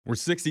We're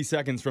 60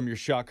 seconds from your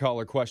shot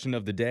caller question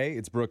of the day.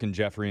 It's Brooke and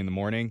Jeffrey in the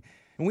morning.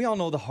 And we all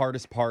know the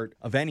hardest part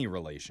of any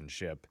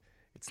relationship.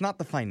 It's not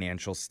the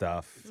financial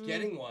stuff. It's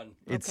getting one.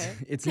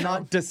 It's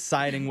not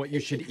deciding what you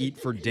should eat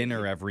for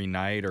dinner every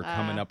night or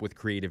coming up with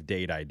creative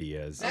date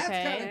ideas. That's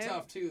kind of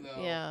tough too,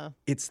 though. Yeah.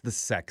 It's the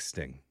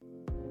sexting.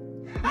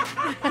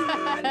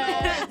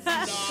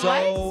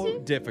 So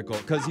difficult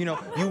because,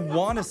 you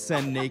want to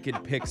send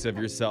naked pics of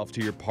yourself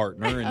to your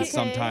partner and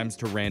sometimes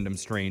to random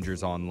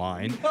strangers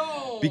online.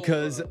 No!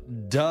 Because,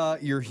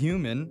 you're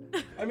human.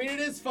 I mean, it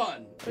is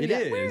fun. It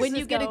is. When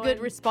you get a good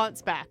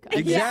response back.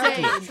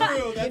 Exactly. That's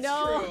true. That's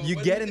true. You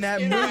When get in it's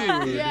that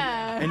interactive. mood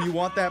Yeah. and you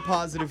want that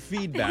positive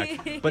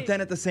feedback. But then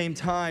at the same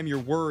time, you're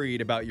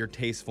worried about your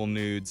tasteful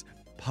nudes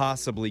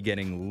possibly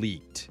getting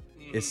leaked,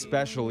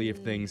 especially if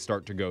things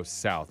start to go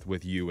south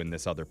with you and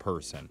this other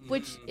person.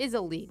 Which is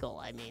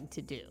illegal,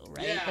 to do,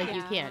 right? Yeah. Like,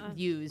 you can't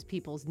use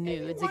people's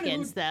nudes Anyone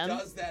against who them.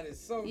 does that is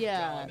so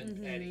Yeah. dumb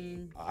and petty.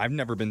 I've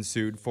never been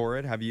sued for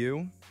it. Have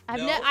you?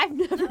 I've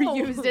never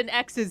used an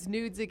ex's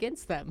nudes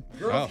against them.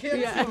 Girls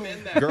can't zoom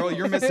in that. Girl,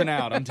 you're missing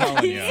out. I'm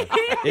telling you.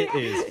 It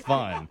is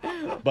fun.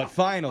 But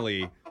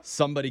finally,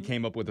 somebody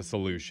came up with a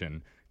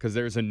solution because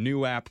there's a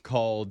new app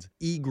called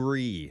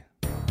eGree.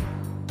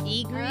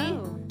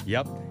 eGree?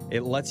 Yep.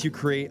 It lets you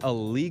create a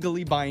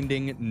legally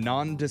binding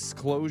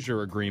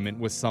non-disclosure agreement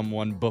with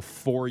someone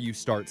before you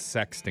start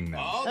sexting them.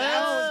 Oh,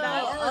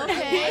 that's smart.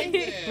 okay. I like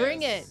this.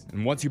 Bring it.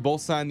 And once you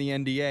both sign the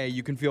NDA,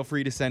 you can feel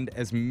free to send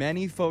as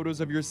many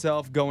photos of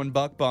yourself going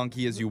buck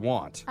bonky as you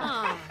want.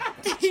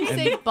 Did you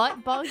say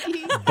butt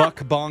bonky? Buck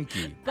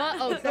bonky.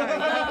 Sorry,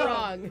 I'm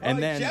wrong. And Like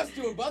then Jeff's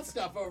doing butt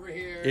stuff over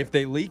here. if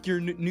they leak your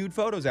nude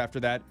photos after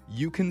that,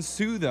 you can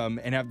sue them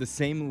and have the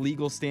same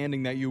legal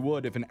standing that you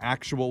would if an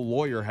actual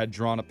lawyer had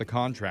drawn up the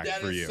contract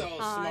that for is you. so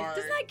smart.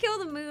 Doesn't that kill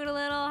the mood a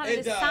little? Having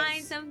It to does.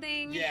 sign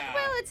something? Yeah.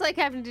 Well, it's like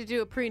having to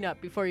do a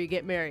prenup before you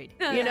get married.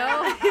 You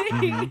know?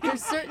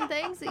 There's certain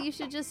things that you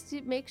should just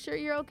make sure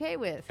you're okay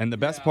with. And the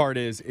best part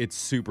is it's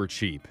super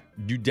cheap.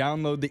 You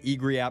download the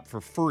eGree app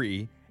for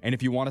free, and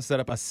if you want to set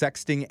up a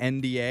sexting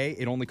NDA,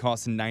 it only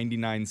costs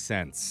 99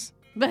 cents.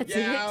 That's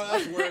Yeah,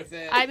 that's worth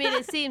it.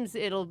 it seems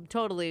it'll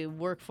totally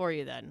work for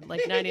you then.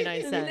 Like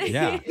 99 cents.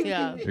 Yeah.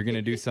 Yeah. You're going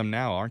to do some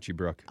now, aren't you,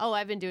 Brooke? Oh,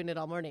 I've been doing it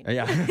all morning.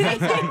 Yeah.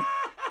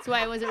 That's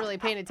why I wasn't really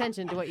paying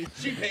attention to what you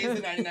She pays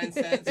the 99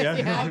 cents.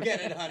 Yeah. I'll get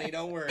it, honey.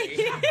 Don't worry.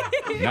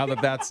 Now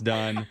that that's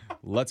done,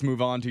 let's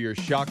move on to your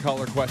shot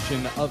caller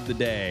question of the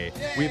day.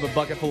 We have a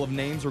bucket full of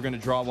names. We're going to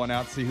draw one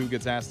out to see who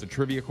gets asked a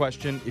trivia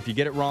question. If you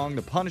get it wrong,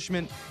 the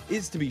punishment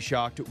is to be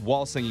shocked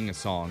while singing a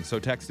song. So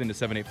text into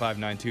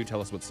 78592.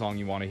 Tell us what song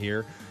you want to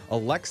hear.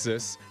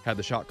 Alexis had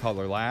the shot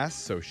caller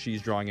last, so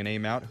she's drawing a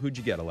name out. Who'd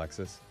you get,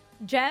 Alexis?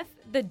 Jeff,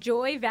 the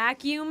Joy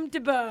Vacuum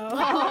DeBow.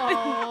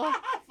 Oh,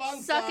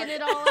 Fun sucking suck.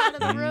 it all out of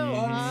the room.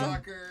 Fun huh?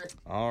 sucker.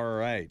 All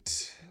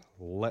right.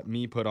 Let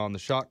me put on the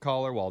shot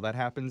caller. While that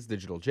happens,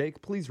 Digital Jake,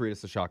 please read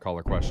us the shot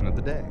caller question of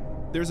the day.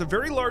 There's a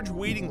very large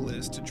waiting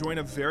list to join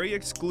a very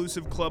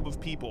exclusive club of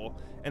people,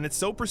 and it's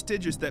so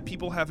prestigious that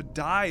people have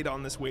died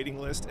on this waiting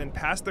list and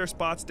passed their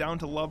spots down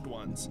to loved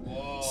ones.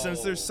 Whoa.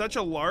 Since there's such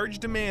a large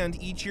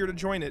demand each year to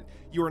join it,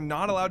 you are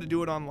not allowed to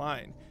do it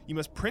online. You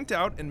must print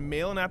out and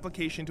mail an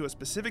application to a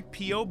specific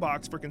P.O.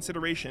 box for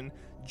consideration,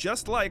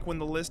 just like when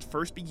the list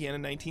first began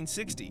in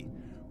 1960.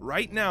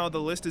 Right now, the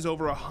list is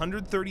over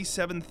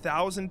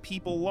 137,000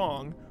 people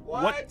long.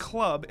 What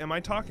club am I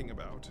talking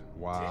about?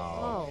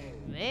 Wow. Oh,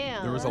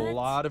 man. There was a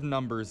lot of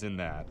numbers in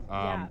that.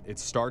 Yeah. It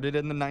started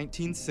in the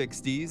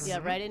 1960s. Yeah,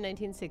 right in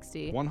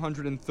 1960.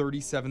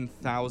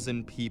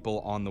 137,000 people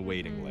on the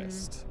waiting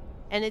list.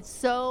 And it's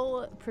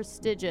so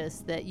prestigious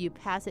that you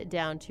pass it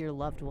down to your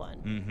loved one.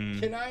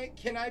 Mm-hmm.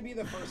 Can I be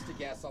the first to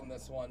guess on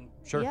this one?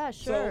 Sure. Yeah,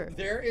 sure. So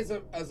there is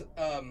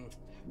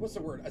what's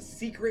the word? A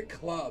secret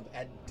club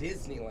at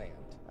Disneyland.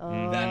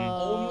 That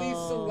only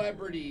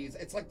celebrities,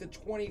 it's like the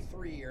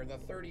 23 or the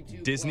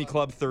 32 Disney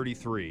Club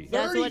 33.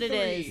 That's what it 33.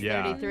 is,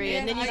 Yeah. 33.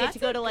 And then you Man, get to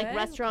go to like good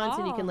restaurants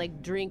and you call. can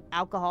like drink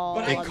alcohol.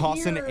 But It I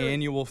costs an hear-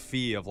 annual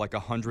fee of like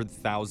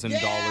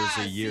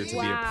 $100,000 a year to be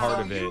a part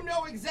So of it. You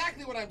know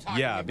exactly what I'm talking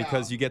Yeah, about.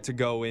 because you get to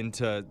go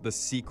into the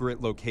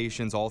secret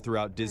locations all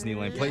throughout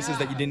Disneyland, places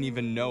that you didn't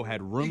even know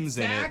had rooms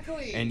in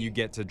Exactly. it. And you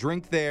get to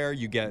drink there.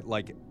 You get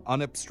like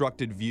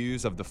unobstructed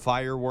views of the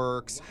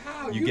fireworks.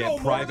 Wow, you you get know more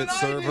private than I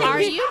do. servers.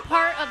 Are you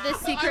part of this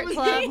secret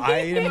club? I am not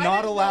didn't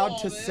know allowed all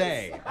to this.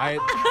 say.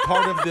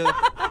 Part of the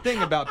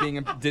thing about being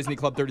a Disney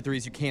Club 33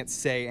 is you can't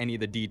say any of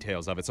the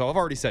details of it. So I've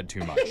already said too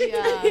much.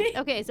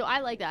 Yeah. Okay, so I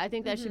like that. I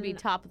think that should be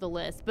top of the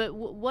list. But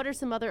what are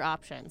some other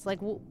options? Like,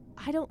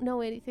 I don't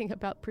know anything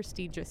about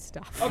prestigious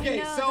stuff. Okay,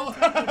 No,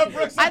 so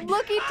Brooke's I'm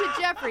looking to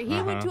Jeffrey. He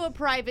went Uh-huh. to a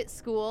private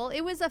school.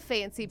 It was a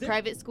fancy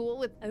private school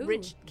with Ooh.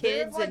 rich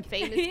They're kids like- and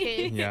famous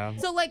kids. Yeah.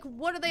 So, like,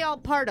 what are they all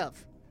part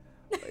of?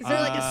 Is there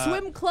like a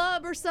swim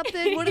club or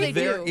something? What do they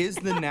There do? is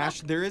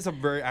there is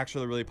a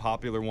actually really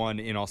popular one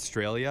in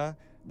Australia,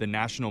 the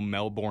National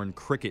Melbourne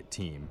Cricket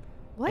Team.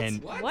 What?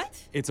 And What? What?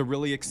 it's a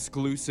really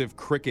exclusive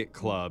cricket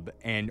club,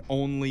 and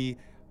only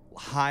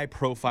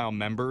high-profile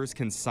members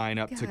can sign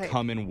up to God.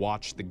 come and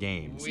watch the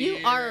games. You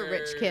are a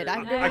rich kid.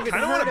 I've never I even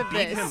kind of heard want of to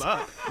beat this. him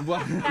up.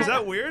 What? Is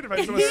that weird? If I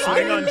just want to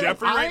swing on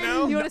Jeffrey right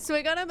now? You want to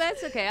swing on him?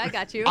 That's okay. I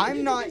got you.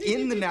 I'm not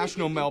in the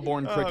National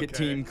Melbourne Cricket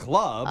Okay. Team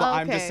club. Oh,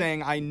 I'm just okay.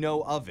 saying I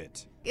know of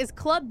it. Is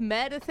Club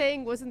Med a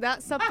thing? Wasn't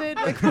that something?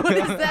 Like, what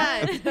is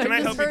that? Can I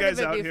I've help just you heard guys of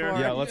it out here? before.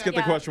 Yeah, let's get the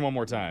Yeah. question one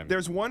more time.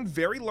 There's one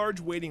very large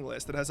waiting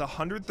list that has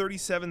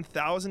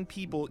 137,000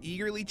 people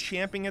eagerly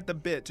champing at the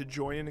bit to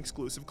join an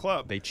exclusive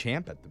club. They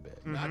champ at the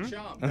bit. Not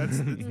chump.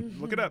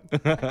 Look it up.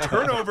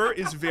 Turnover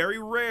is very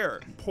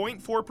rare,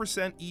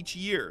 0.4% each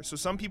year. So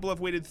some people have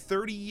waited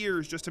 30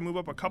 years just to move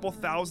up a couple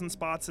thousand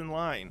spots in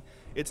line.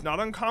 It's not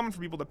uncommon for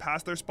people to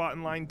pass their spot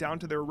in line down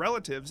to their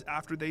relatives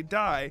after they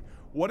die.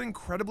 What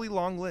incredibly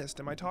long list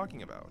am I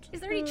talking about?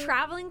 Is there any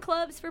traveling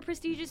clubs for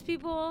prestigious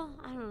people?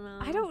 I don't know.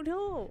 I don't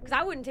know. Because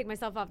I wouldn't take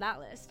myself off that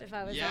list if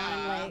I was on,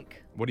 Yeah.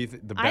 like... What do you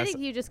think? The best. I think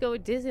you just go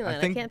with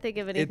Disneyland. I, can't think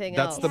of anything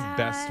that's else. the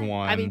best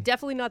one. I mean,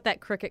 definitely not that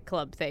cricket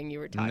club thing you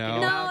were talking No.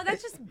 about. No,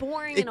 that's just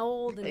boring and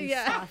old and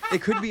Yeah. stuff.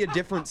 it could be a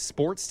different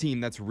sports team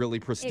that's really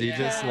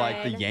prestigious,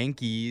 like the could.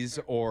 Yankees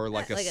or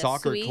like a Like a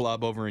soccer suite?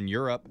 club over in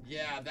Europe.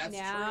 Yeah, that's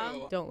Yeah.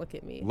 true. Don't look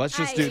at me. Let's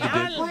just do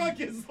the. Brooke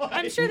is like,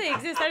 I'm sure they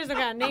exist. I just don't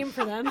got a name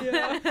for them.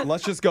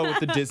 Let's just go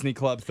with the Disney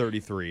Club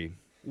 33.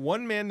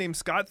 One man named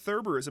Scott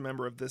Thurber is a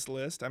member of this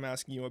list I'm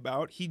asking you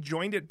about. He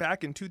joined it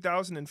back in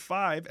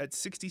 2005 at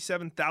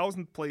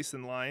 67,000th place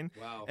in line.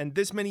 Wow. And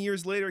this many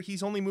years later,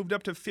 he's only moved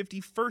up to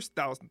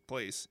 51,000th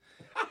place.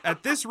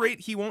 At this rate,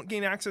 he won't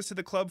gain access to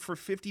the club for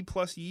 50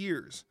 plus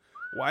years.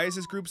 Why is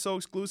this group so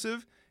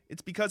exclusive?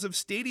 It's because of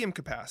stadium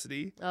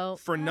capacity Oh.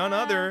 for none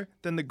other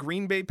than the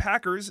Green Bay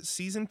Packers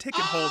season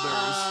ticket holders.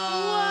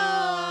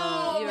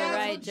 Oh, You were that's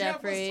right, what Jeff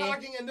Jeffrey. was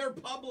talking, and they're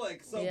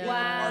public, so Yeah. being a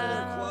part of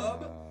their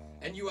club,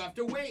 and you have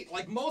to wait.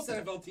 Like most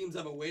NFL teams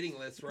have a waiting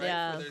list, right,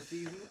 Yeah. for their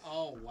season.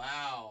 Oh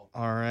wow.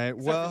 All right.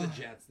 Except Well, for the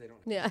Jets, they don't.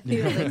 Yeah,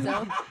 you don't think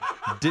so?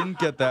 didn't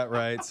get that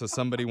right, so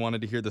somebody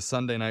wanted to hear the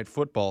Sunday Night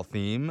Football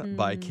theme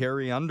by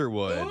Carrie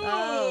Underwood.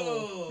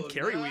 Oh,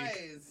 Carry week. nice.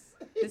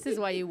 This is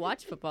why you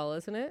watch football,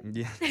 isn't it?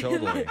 Yeah,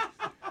 totally.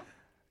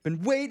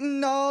 Been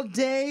waiting all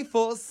day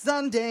for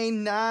Sunday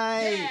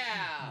night.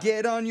 Yeah.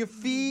 Get on your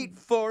feet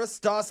for a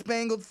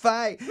star-spangled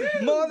fight.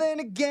 More than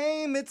a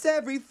game, it's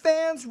every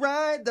fan's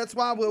right. That's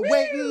why we're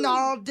waiting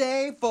all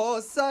day for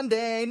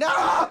Sunday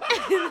night.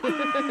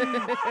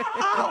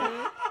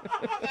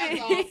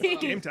 That's awesome.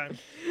 Game time.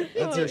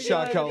 That's our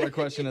shot caller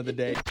question of the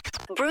day.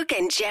 Brooke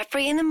and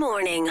Jeffrey in the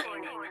morning.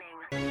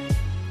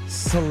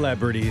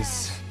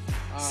 Celebrities.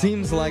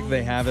 Seems like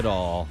they have it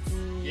all.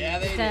 Yeah,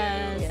 they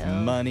Does.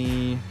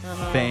 Money,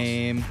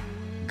 fame,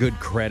 good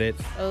credit.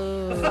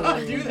 Oh.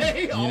 do. Do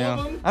they? All You of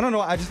know, them? I don't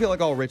know. I just feel like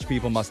all rich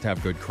people must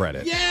have good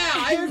credit. Yeah,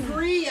 I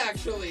agree.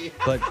 Actually.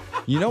 But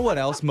you know what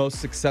else most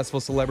successful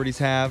celebrities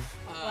have?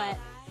 What?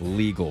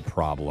 Legal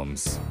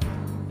problems.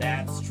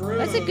 That's true.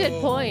 That's a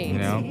good point. You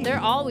know? They're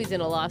always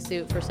in a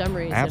lawsuit for some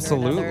reason. Or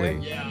Absolutely.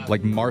 another. Yeah.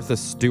 Like Martha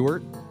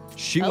Stewart.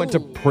 She went to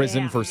Oh,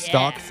 prison yeah. for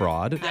stock Yeah.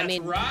 fraud. I That's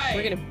mean, right.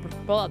 we're gonna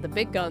pull out the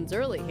big guns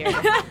early here.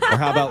 Or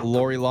how about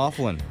Lori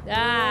Loughlin,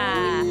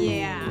 Ah,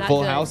 Yeah. not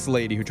Full good. House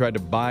lady who tried to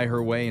buy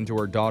her way into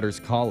her daughter's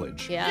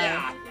college? Yeah.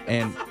 Yeah.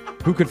 And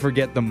who could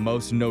forget the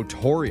most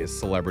notorious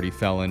celebrity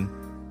felon,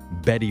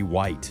 Betty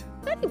White?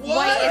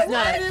 White is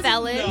not I a didn't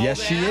felon. know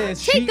Yes, she that.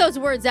 is. Take She, those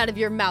words out of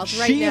your mouth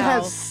right she now.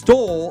 has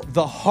stole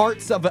the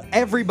hearts of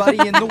everybody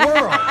in the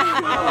world.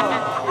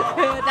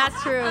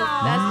 That's true.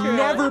 That's true.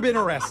 Never been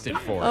arrested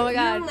for Oh my it.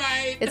 God. You're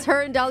right. It's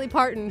her and Dolly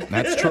Parton.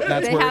 That's true.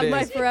 That's They where have it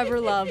my is. forever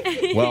love.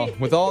 Well,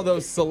 with all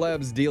those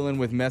celebs dealing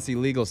with messy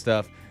legal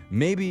stuff,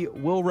 maybe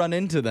we'll run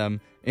into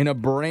them in a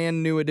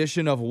brand new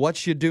edition of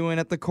What You Doing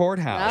at the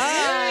Courthouse.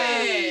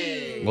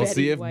 Hey. We'll Betty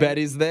see if White.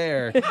 Betty's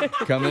there.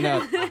 Coming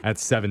up at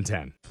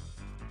 7:10.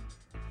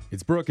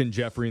 It's Brooke and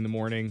Jeffrey in the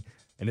morning,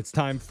 and it's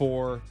time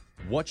for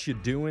What You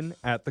Doing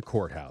at the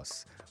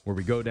Courthouse, where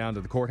we go down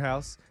to the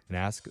courthouse and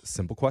ask a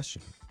simple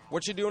question.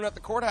 What you doing at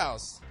the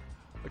courthouse?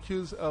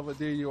 Accused of a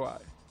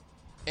DUI.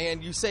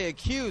 And you say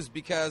accused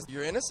because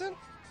you're innocent?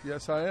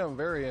 Yes, I am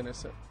very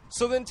innocent.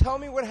 So then tell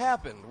me what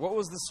happened. What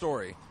was the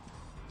story?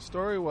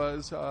 Story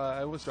was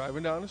I was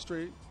driving down the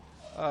street,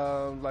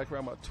 like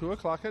around about 2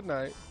 o'clock at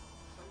night.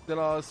 Then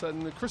all of a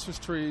sudden the Christmas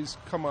trees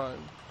come on.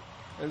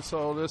 And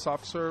so this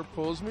officer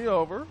pulls me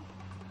over,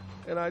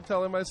 and I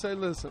tell him, I say,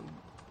 listen,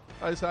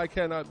 I say I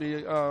cannot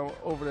be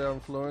over their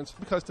influence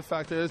because the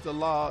fact is the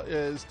law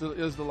is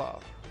the law.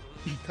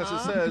 Because it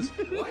says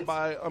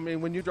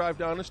when you drive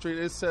down the street,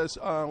 it says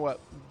 0.8.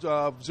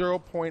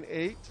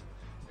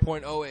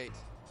 0.08.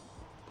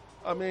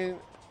 I mean,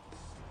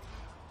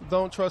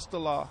 don't trust the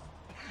law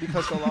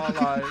because the law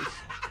lies.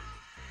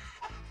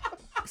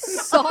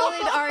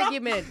 Solid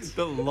argument.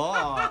 The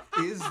law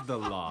is the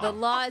law. The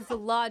law is the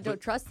law.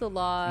 Don't trust the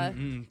law.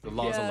 The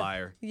law's Yeah. a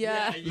liar.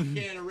 Yeah. Yeah, you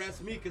can't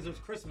arrest me because there's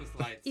Christmas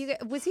lights.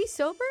 Was he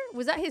sober?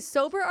 Was that his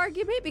sober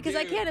argument? Because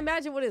I Dude. can't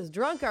imagine what his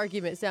drunk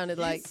argument sounded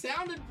He like.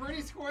 sounded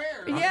pretty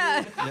square.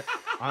 Yeah. Yeah,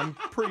 I'm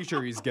pretty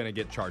sure he's going to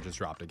get charges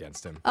dropped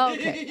against him. Oh,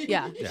 okay.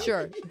 Yeah,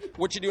 sure.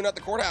 What you doing at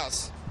the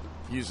courthouse?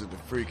 Using the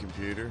free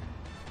computer.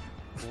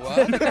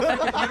 What? You got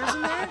computers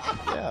in there?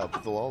 Yeah, up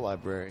at the law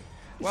library.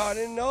 Wow, I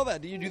didn't know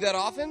that. Do you do that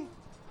often?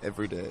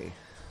 Every day.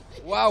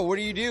 Wow, what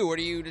do you do? What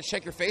do you, to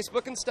check your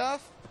Facebook and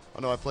stuff? Oh,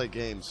 no, I play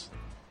games.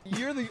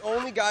 You're the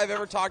only guy I've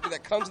ever talked to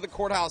that comes to the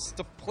courthouse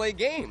to play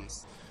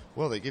games.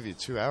 Well, they give you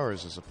 2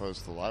 hours as opposed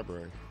to the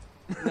library.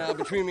 Now,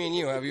 between me and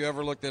you, have you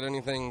ever looked at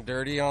anything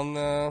dirty on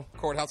the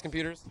courthouse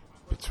computers?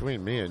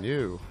 Between me and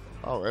you,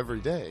 every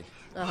day.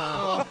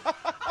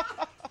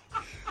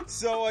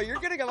 So you're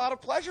getting a lot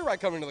of pleasure by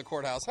coming to the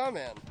courthouse, huh,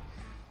 man?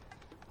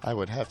 I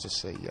would have to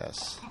say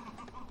yes.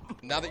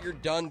 Now that you're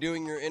done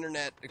doing your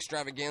internet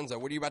extravaganza,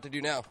 what are you about to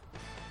do now?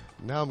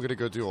 Now I'm going to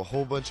go do a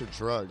whole bunch of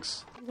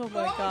drugs. Oh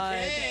my God.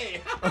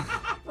 Okay.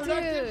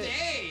 Productive Dude,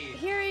 day.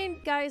 hearing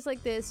guys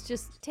like this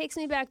just takes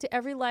me back to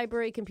every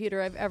library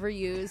computer I've ever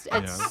used. It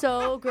Yeah.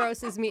 so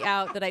grosses me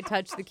out that I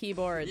touch the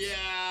keyboards.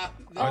 Yeah.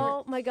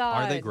 Oh my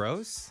God. Are they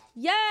gross?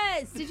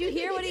 Yes. Did you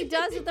hear what he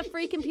does with the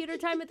free computer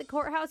time at the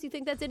courthouse? You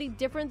think that's any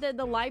different than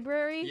the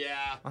library?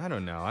 Yeah. I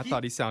don't know. I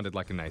thought he sounded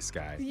like a nice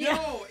guy.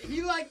 No,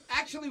 he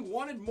actually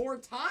wanted more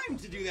time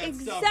to do that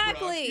stuff.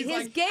 Exactly. He's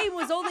His game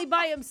was only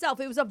by himself.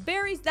 It was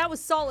that was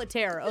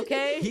solitaire,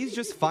 okay? He's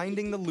just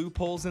finding the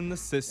loopholes in the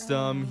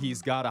system.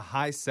 He's got a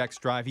high sex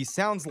drive. He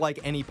sounds like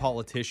any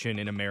politician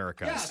in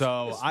America. Yeah,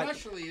 so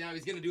especially now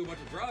he's gonna do a bunch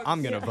of drugs.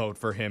 I'm going to vote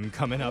for him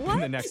coming up in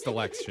the next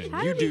election.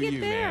 How you did do he get you,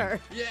 there? man.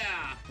 Yeah.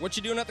 What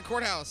you doing at the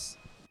courthouse?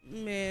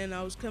 Man,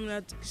 I was coming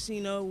out the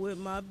casino with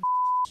my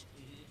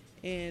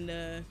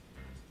and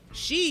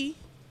she,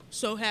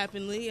 so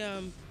happenly,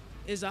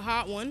 is a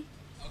hot one.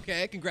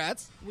 Okay,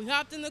 congrats. We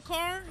hopped in the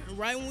car, and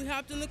right when we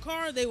hopped in the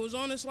car, they was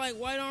on us like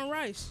white on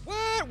rice.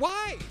 What?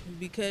 Why?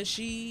 Because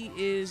she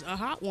is a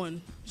hot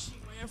one. She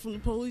ran from the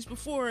police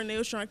before, and they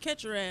was trying to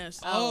catch her ass.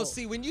 Oh,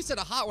 see, when you said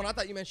a hot one, I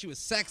thought you meant she was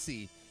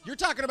sexy. You're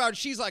talking about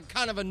she's like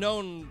kind of a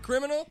known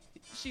criminal?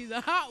 She's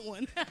a hot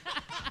one.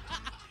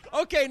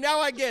 Okay, now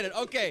I get it.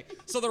 Okay,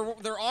 so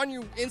they're on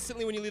you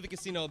instantly when you leave the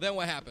casino. Then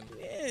what happened?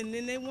 Yeah, and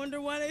then they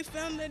wonder why they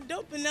found that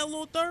dope in that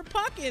little third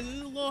pocket.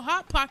 And the little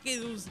hot pocket,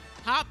 it was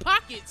hot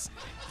pockets.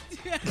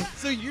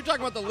 So you're talking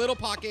about the little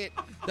pocket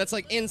that's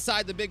like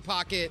inside the big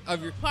pocket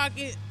of your...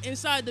 Pocket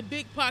inside the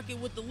big pocket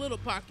with the little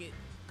pocket.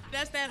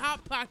 That's that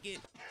hot pocket.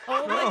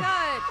 Oh my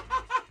God.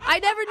 I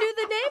never knew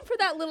the name for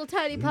that little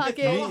tiny pocket.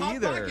 Me Hot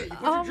either. pocket. You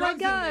put Oh your my drugs in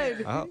God.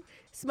 there. Oh,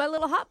 It's my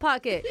little hot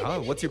pocket.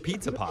 oh, what's your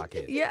pizza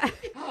pocket? Yeah.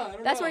 I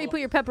don't That's know. where you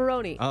put your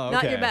pepperoni, Oh, okay.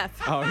 not your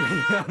meth.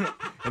 Oh,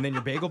 and then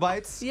your bagel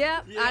bites?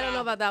 Yeah, I don't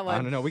know about that I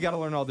one. don't know. We got to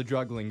learn all the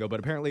drug lingo, but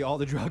apparently all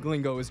the drug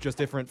lingo is just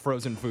different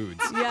frozen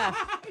foods. Yeah,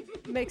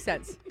 makes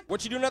sense.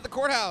 What you doing at the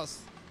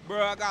courthouse?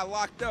 Bro, I got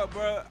locked up,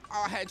 bro.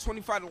 I had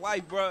 25 to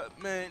life, bro.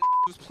 Man,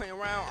 was playing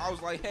around. I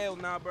was like, hell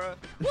nah, bro.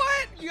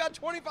 What? You got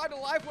 25 to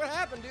life? What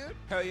happened, dude?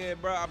 Hell yeah,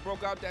 bro. I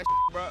broke out that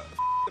bro.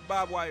 The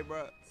barbed wire,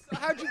 bro. So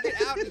how'd you get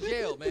out of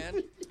jail,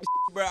 man?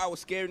 Bro, I was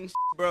scared and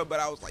bro, but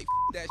I was like,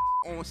 that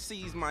on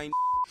seize my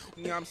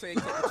You know what I'm saying?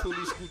 Take the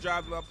toolie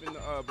screwdriver up in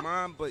the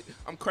mine, but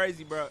I'm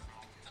crazy, bro.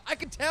 I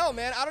could tell,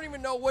 man. I don't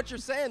even know what you're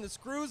saying. The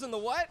screws and the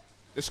what?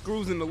 The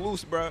screws in the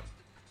loose, bro.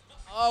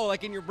 Oh,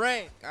 like in your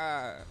brain.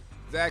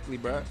 Exactly,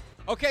 bro.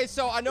 Okay,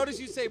 so I noticed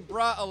you say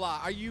bruh a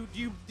lot. Do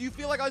you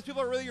feel like all these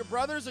people are really your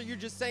brothers, or you're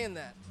just saying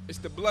that? It's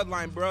the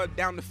bloodline, bro,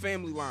 down the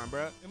family line,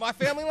 bro. In my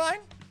family line?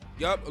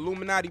 Yup,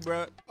 Illuminati,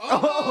 bro.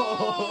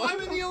 Oh, I'm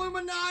in the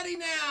Illuminati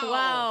now.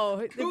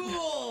 Wow.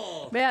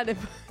 Cool. Man,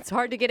 it's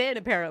hard to get in,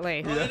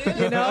 apparently. Well, it is.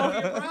 You know?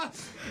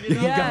 You're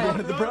right. Yeah. one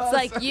of the bros. It's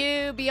like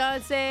you,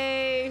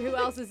 Beyonce, who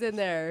else is in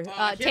there?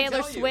 I can't Taylor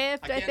tell you.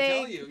 Swift, I can't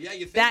think. Tell you. Yeah, you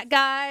think That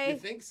guy. You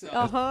think so?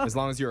 Uh-huh. As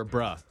long as you're a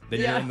bruh, then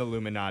Yeah. you're in the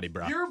Illuminati,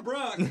 bruh. You're a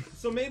bruh,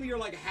 so maybe you're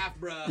like a half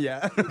bruh.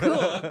 Yeah.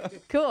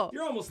 Cool.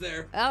 You're almost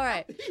there. All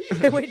right.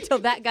 Wait till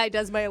that guy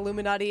does my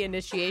Illuminati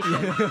initiation.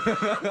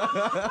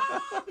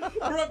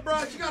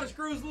 Bruh, you got to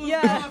screws loose.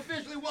 Yeah. You're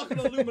officially welcome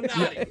to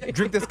Illuminati.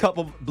 Drink this cup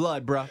of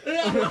blood, bruh.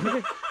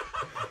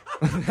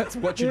 That's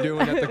what you're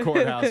doing at the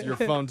courthouse. Your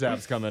phone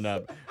tap's coming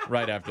up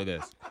right after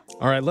this.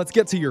 All right, let's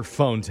get to your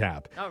phone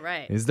tap. All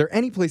right. Is there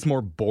any place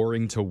more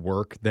boring to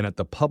work than at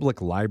the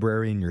public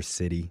library in your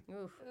city?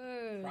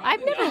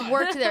 I've never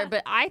worked there,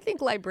 but I think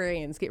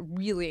librarians get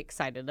really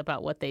excited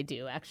about what they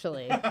do,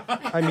 actually.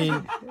 I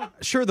mean,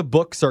 sure, the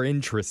books are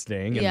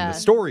interesting and Yeah. the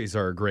stories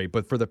are great,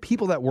 but for the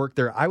people that work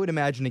there, I would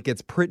imagine it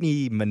gets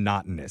pretty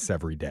monotonous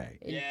every day.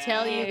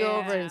 Until you go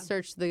over and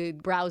search the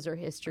browser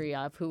history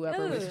of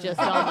whoever was just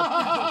on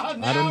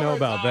I don't know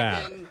about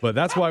that, but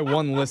that's why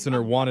one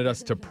listener wanted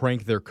us to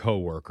prank their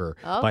coworker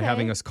by Okay.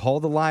 having us call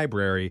the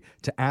library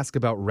to ask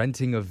about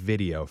renting a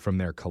video from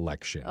their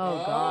collection. Oh,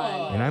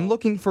 God. And I'm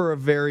looking for a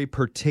very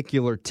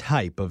particular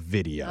type of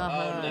video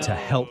Uh-huh. to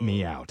help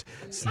me out.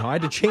 So I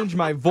had to change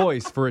my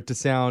voice for it to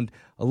sound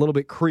a little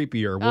bit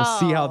creepier. We'll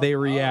see how they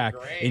react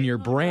in your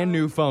brand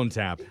new phone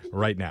tap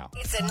right now.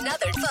 It's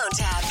another phone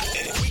tap.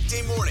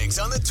 Weekday mornings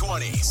on the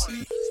 20s.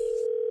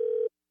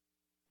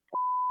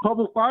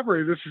 Public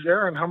Library, this is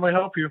Aaron. How may I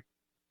help you?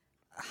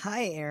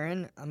 Hi,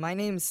 Aaron. My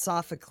name's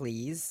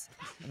Sophocles.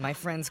 My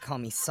friends call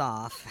me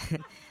Soph.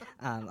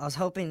 I was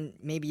hoping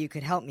maybe you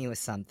could help me with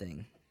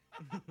something.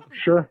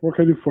 Sure, what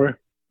can I do for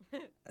you?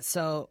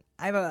 So,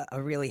 I have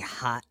a really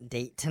hot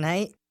date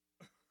tonight.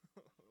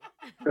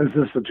 Is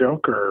this a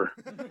joke or?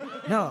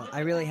 No, I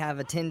really have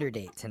a Tinder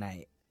date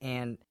tonight.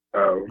 And,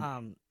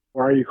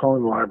 why are you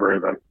calling the library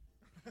then?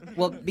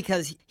 well,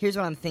 because here's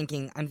what I'm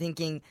thinking. I'm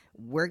thinking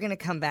we're going to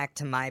come back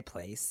to my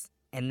place,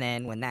 and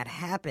then when that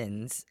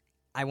happens,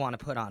 I want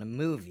to put on a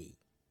movie.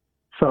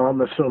 So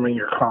I'm assuming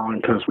you're calling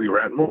because we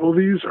rent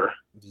movies, or?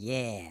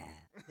 Yeah.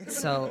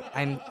 So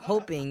I'm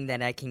hoping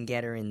that I can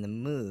get her in the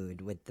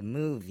mood with the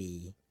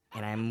movie,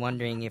 and I'm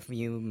wondering if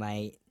you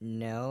might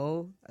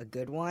know a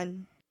good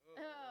one?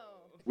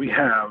 We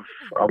have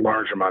a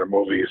large amount of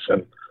movies,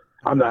 and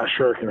I'm not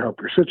sure it can help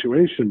your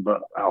situation,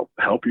 but I'll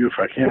help you if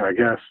I can, I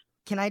guess.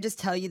 Can I just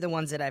tell you the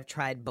ones that I've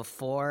tried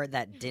before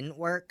that didn't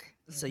work,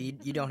 so you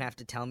don't have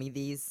to tell me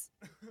these?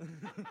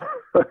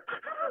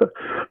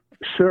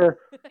 Sure.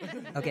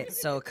 Okay,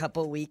 so a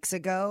couple weeks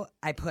ago,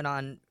 I put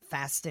on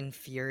Fast and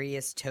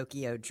Furious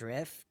Tokyo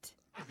Drift.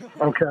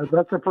 Okay,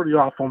 that's a pretty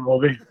awful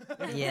movie.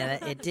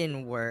 Yeah, it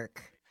didn't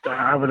work.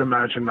 I would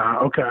imagine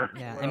not. Okay.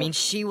 Yeah, I mean,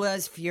 she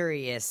was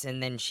furious,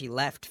 and then she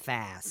left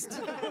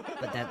fast.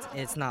 But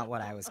it's not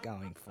what I was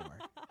going for.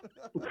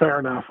 Fair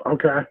enough.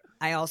 Okay.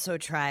 I also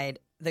tried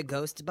the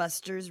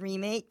Ghostbusters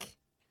remake.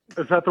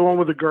 Is that the one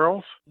with the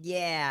girls?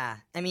 Yeah,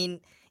 I mean,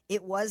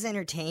 it was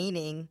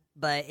entertaining,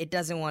 but it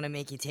doesn't want to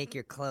make you take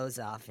your clothes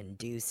off and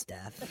do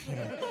stuff. You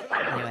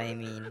know what I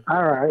mean?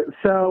 All right,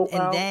 so...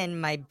 And then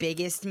my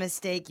biggest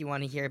mistake, you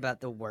want to hear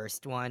about the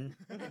worst one?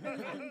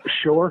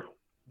 Sure.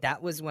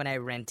 That was when I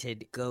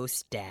rented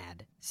Ghost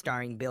Dad,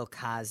 starring Bill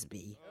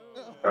Cosby.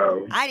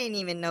 Oh. I didn't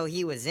even know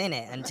he was in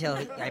it until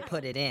I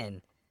put it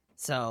in.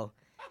 So,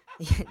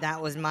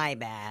 that was my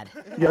bad.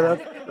 Yeah,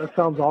 that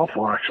sounds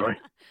awful, actually.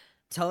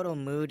 Total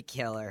mood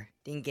killer.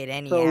 Didn't get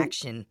any So-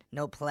 action,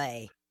 no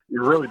play.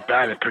 You're really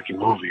bad at picking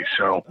movies,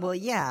 so... Well,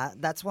 yeah,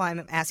 that's why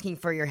I'm asking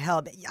for your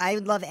help. I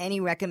would love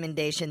any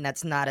recommendation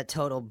that's not a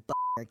total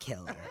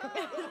killer.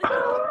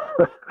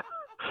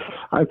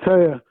 I tell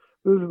you,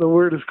 this is the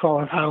weirdest call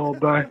I've had all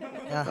day.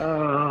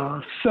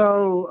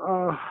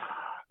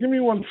 Give me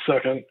 1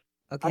 second.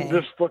 Okay. I'm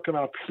just looking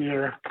up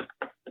here.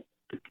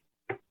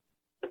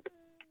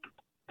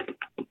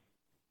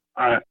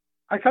 I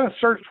kind of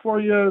searched for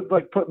you,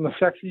 like putting the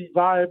sexy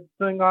vibe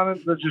thing on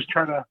it, to just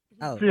try to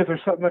see if there's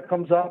something that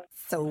comes up.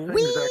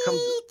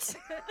 Sweet!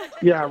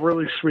 Yeah,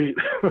 really sweet.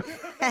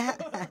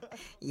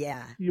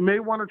 Yeah. You may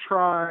want to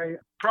try,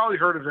 probably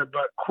heard of it,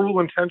 but Cruel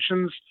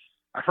Intentions.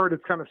 I've heard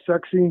it's kind of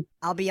sexy.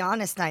 I'll be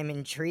honest, I'm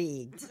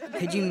intrigued.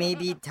 Could you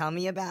maybe tell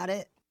me about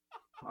it?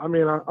 I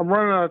mean, I'm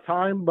running out of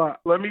time, but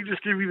let me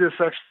just give you this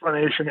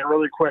explanation here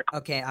really quick.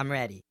 Okay, I'm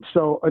ready.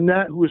 So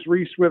Annette, who is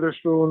Reese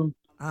Witherspoon,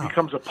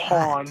 becomes a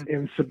pawn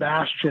in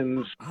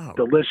Sebastian's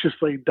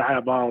deliciously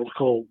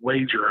diabolical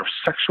wager of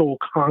sexual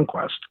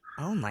conquest.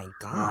 Oh my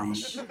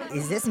gosh.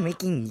 Is this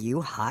making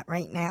you hot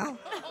right now?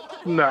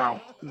 No.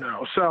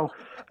 So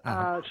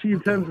she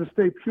intends to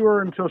stay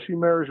pure until she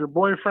marries her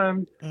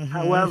boyfriend.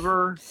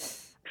 However,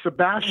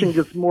 Sebastian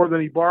gets more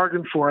than he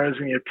bargained for as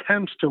he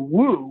attempts to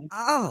woo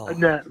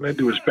Annette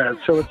into his bed.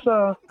 So it's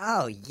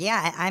Oh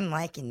yeah, I'm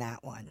liking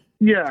that one.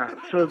 yeah,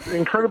 so it's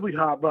incredibly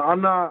hot, but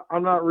I'm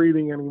not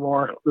reading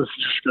anymore. This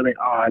is just getting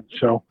odd.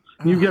 So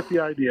you get the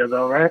idea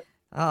though, right?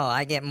 Oh,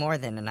 I get more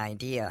than an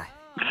idea.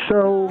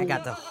 So I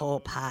got the whole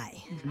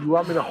pie. Do you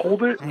want me to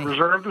hold it and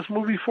reserve this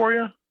movie for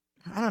you?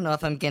 I don't know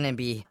if I'm gonna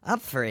be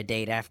up for a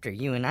date after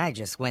you and I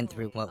just went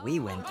through what we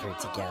went through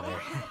together.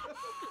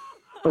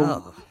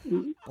 Oh,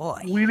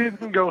 boy. We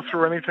didn't go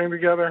through anything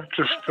together,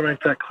 just to make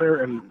that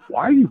clear. And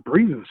why are you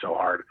breathing so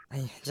hard?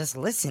 I'm just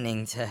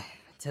listening to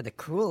the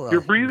cruel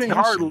You're breathing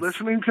hard intentions.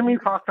 listening to me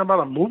talking about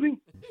a movie?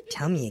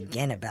 Tell me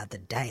again about the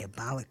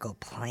diabolical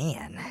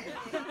plan.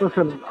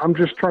 Listen, I'm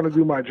just trying to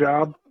do my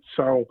job.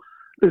 So,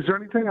 is there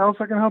anything else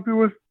I can help you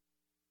with?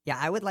 Yeah,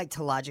 I would like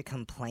to lodge a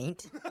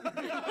complaint.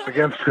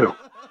 Against who?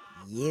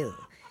 You.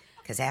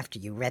 Because after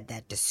you read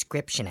that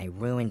description, I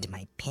ruined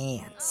my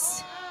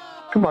pants.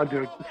 Come on,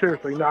 dude.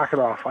 Seriously, knock it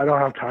off. I don't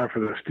have time for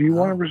this. Do you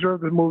want to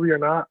reserve the movie or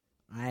not?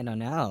 I don't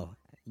know.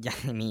 Yeah,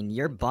 I mean,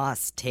 your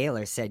boss,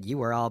 Taylor, said you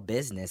were all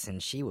business,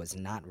 and she was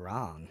not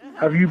wrong.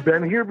 Have you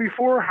been here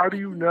before? How do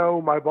you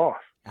know my boss?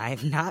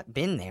 I've not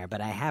been there,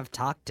 but I have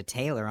talked to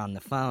Taylor on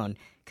the phone,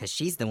 because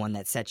she's the one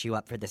that set you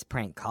up for this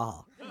prank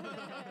call.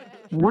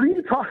 What are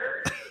you talking?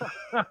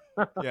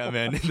 Yeah,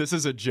 man, this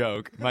is a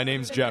joke. My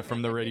name's Jeff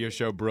from the radio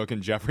show Brooke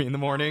and Jeffrey in the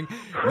Morning.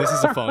 And this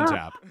is a phone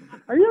tap.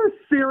 Are you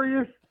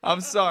serious?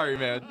 I'm sorry,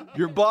 man.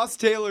 Your boss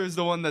Taylor is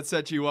the one that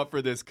set you up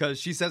for this because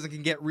she says it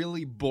can get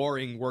really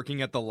boring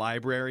working at the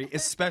library,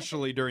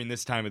 especially during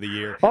this time of the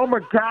year. Oh,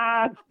 my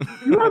God.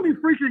 You had me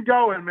freaking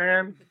going,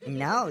 man.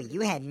 No,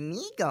 you had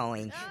me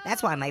going.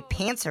 That's why my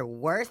pants are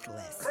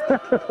worthless.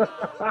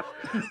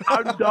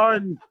 I'm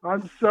done.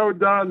 I'm so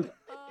done.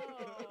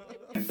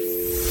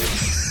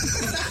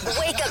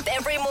 Wake up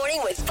every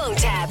morning with phone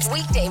taps.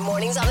 Weekday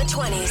mornings on the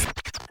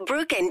 20s.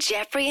 Brooke and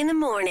Jeffrey in the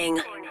morning.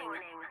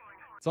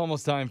 It's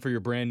almost time for your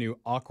brand new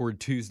Awkward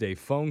Tuesday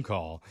phone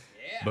call.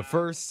 But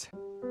first,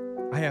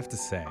 I have to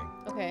say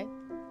Okay.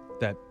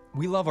 that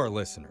we love our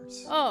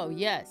listeners. Oh,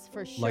 yes,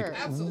 for sure. Like,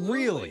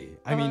 really.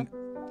 I mean,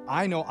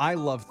 I know I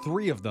love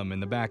 3 of them in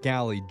the back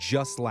alley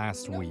just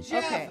last week.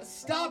 Jeff, Okay.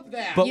 stop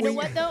that. But you know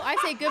what, though? I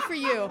say good for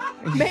you.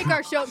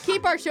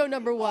 Keep our show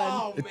number 1.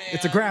 Oh, man.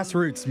 It's a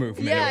grassroots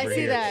movement Yeah, I over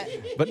see here. that.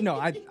 But no,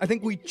 I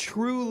think we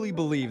truly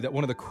believe that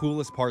one of the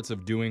coolest parts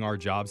of doing our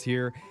jobs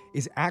here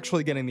is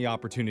actually getting the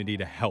opportunity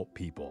to help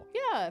people.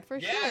 Yeah, for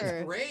Yeah, sure.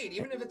 it's great.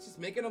 Even if it's just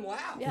making them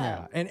laugh.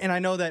 Yeah. And I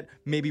know that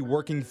maybe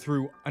working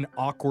through an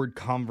awkward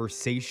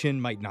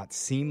conversation might not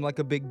seem like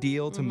a big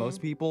deal to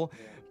most people,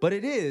 but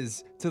it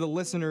is to the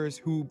listeners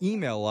who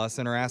email us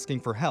and are asking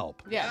for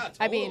help. Yeah,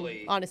 I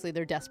mean, honestly,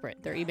 they're desperate.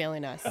 They're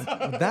emailing us.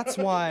 That's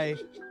why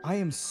I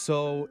am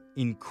so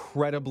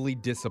incredibly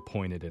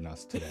disappointed in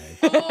us today.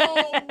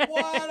 Oh,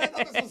 what? I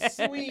thought this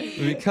was sweet.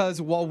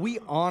 Because while we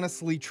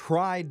honestly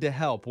tried to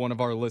help one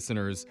of our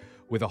listeners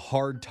with a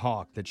hard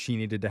talk that she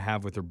needed to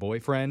have with her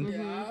boyfriend,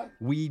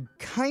 we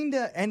kind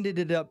of ended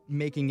it up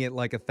making it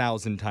like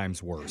 1,000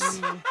 times worse.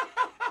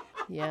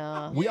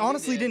 Yeah. We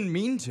honestly didn't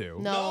mean to.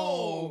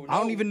 No. I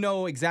don't even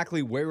know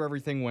exactly where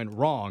everything went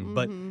wrong,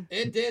 but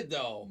It did,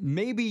 though.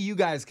 maybe you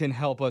guys can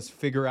help us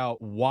figure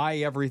out why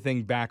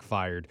everything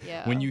backfired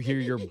when you hear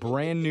your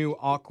brand new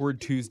Awkward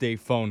Tuesday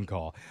phone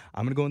call.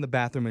 I'm going to go in the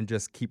bathroom and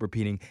just keep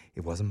repeating,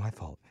 it wasn't my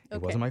fault. It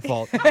wasn't my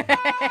fault.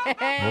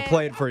 We'll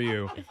play it for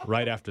you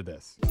right after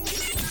this.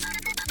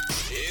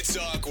 It's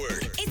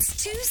awkward.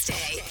 It's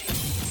Tuesday.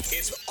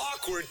 It's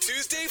Awkward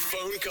Tuesday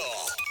phone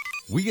call.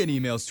 We get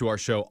emails to our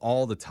show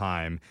all the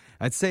time.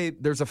 I'd say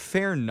there's a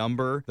fair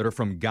number that are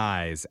from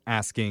guys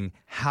asking,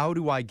 how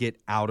do I get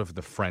out of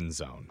the friend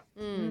zone?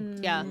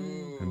 Yeah.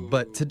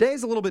 But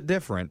today's a little bit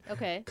different.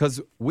 Okay.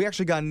 Because we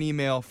actually got an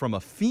email from a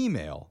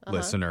female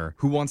listener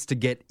who wants to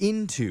get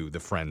into the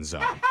friend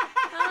zone.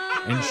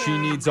 And she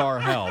needs our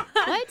help.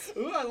 What?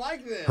 Ooh, I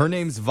like this. Her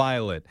name's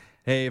Violet.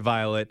 Hey,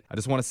 Violet. I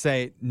just want to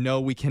say,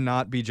 no, we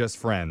cannot be just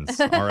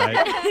friends, all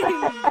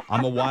right?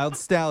 I'm a wild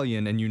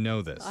stallion, and you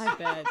know this. I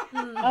bet.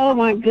 Oh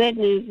my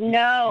goodness,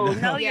 no,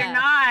 Yeah. you're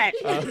not.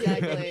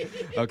 Exactly.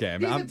 Okay,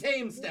 He's I'm, a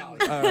tame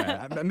stallion. all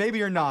right. Maybe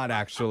you're not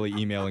actually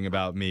emailing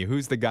about me.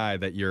 Who's the guy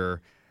that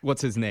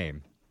what's his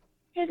name?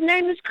 His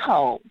name is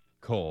Cole,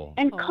 Cole.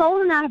 and Cole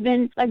and I have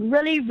been like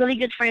really, really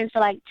good friends for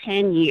like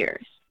 10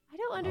 years. I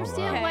don't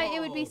understand wow. why it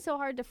would be so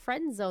hard to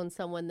friend zone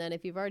someone then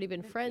if you've already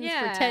been friends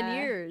Yeah. for 10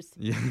 years.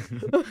 Yeah.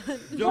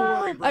 Don't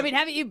worry, bro. I mean,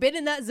 haven't you been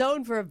in that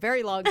zone for a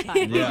very long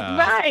time? Yeah.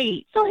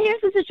 Right. So here's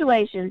the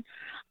situation.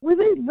 We've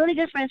been really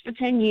good friends for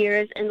 10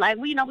 years, and like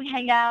we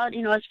hang out,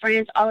 as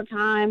friends all the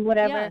time,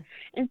 whatever. Yeah.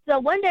 And so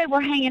one day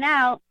we're hanging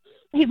out.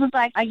 He was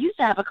like, I used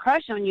to have a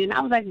crush on you. And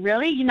I was like,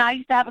 really? I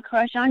used to have a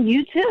crush on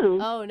you too.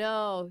 Oh,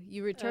 no.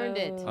 You returned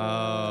it. Oh.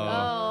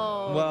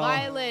 Oh,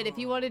 Violet, if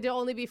you wanted to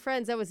only be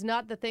friends, that was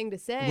not the thing to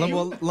say.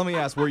 Let me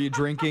ask, were you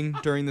drinking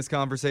during this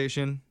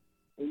conversation?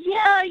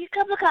 Yeah, a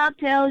couple of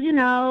cocktails,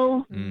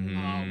 Mm-hmm.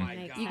 Oh,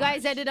 my God. You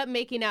guys ended up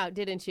making out,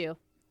 didn't you?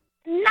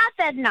 Not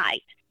that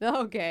night.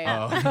 Okay.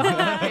 Oh.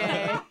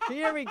 Okay.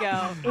 Here we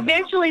go.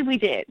 Eventually we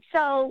did.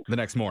 So The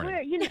next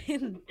morning.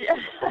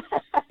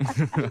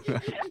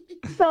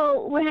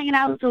 so we're hanging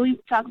out, so we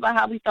talk about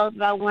how we felt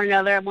about one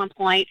another at one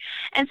point.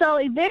 And so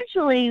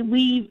eventually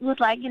we was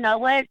like, you know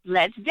what,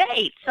 let's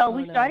date. So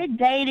we started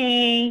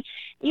dating,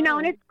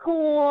 and it's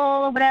cool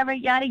or whatever,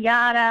 yada,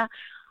 yada.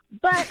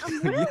 But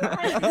I'm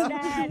realizing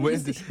that...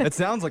 It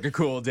sounds like a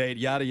cool date,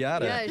 yada,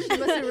 yada. Yeah,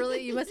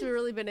 you must have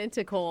really been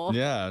into Cole.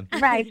 Yeah.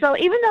 Right. So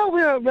even though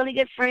we were really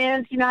good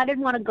friends, I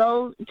didn't want to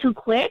go too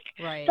quick.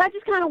 Right. So I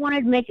just kind of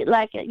wanted to make it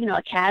like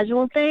a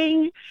casual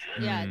thing.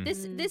 Yeah,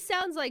 this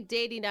sounds like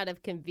dating out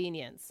of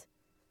convenience.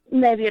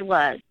 Maybe it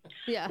was.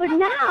 Yeah. But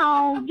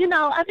now,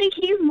 I think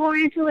he's more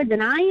into it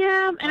than I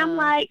am. And I'm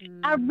like,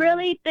 I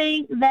really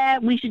think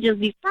that we should just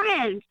be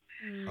friends.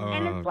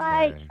 And it's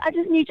like, I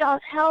just need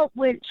y'all's help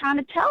with trying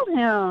to tell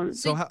him.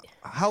 So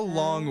how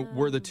long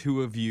were the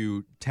two of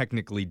you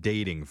technically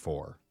dating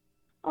for?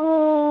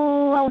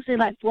 Oh, I would say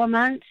like 4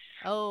 months.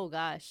 Oh,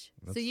 gosh.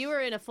 So you were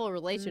in a full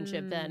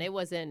relationship then. It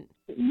wasn't...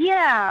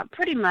 Yeah,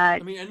 pretty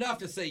much. I mean, enough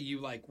to say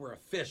you, were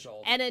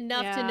official. And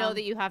enough to know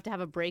that you have to have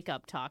a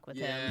breakup talk with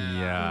him.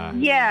 Yeah.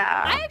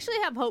 Yeah. I actually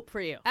have hope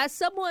for you. As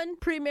someone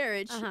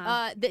pre-marriage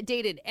that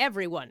dated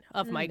every one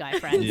of my guy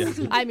friends.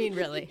 Yeah. I mean,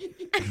 really.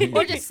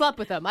 Or just slept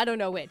with them. I don't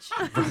know which.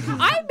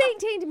 I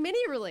maintained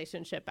many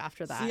relationship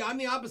after that. See, I'm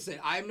the opposite.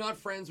 I'm not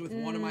friends with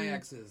one of my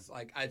exes.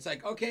 It's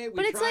like, okay, we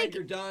But it's tried, like-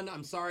 you're done.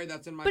 I'm sorry,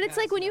 that's in my But it's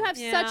like when you have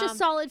Yeah. such a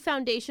solid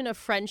foundation of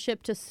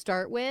friendship to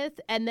start with,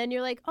 and then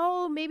you're like,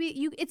 oh, maybe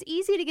it's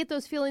easy to get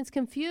those feelings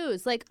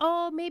confused. Like,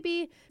 oh,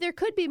 maybe there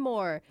could be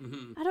more.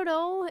 I don't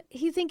know.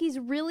 You think he's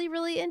really,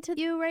 really into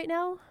you right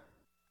now?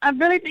 I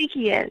really think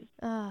he is.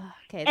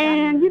 Okay.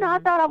 And, I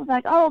thought I was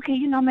like, oh, okay,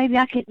 maybe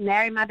I could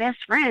marry my best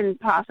friend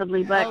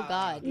possibly, but oh,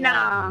 God.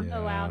 nah.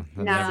 Oh, wow.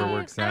 That never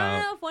works I don't out.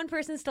 know if one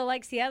person still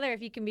likes the other,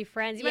 if you can be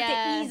friends. You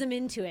have to ease them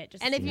into it.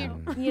 And if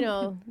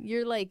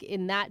you're like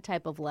in that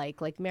type of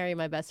like marry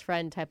my best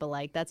friend type of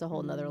like, that's a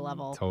whole nother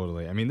level.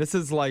 Totally. I mean, this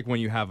is like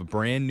when you have a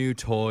brand new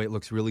toy, it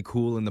looks really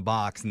cool in the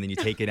box, and then you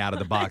take it out of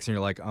the box and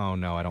you're like, oh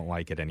no, I don't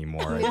like it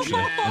anymore.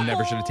 I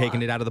never should have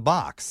taken it out of the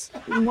box.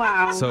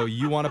 Wow. So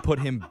you want to put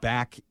him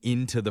back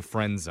into the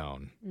friend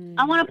zone.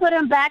 I want to put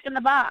him back in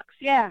the box,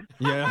 yeah.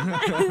 Yeah.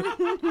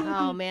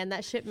 Oh, man,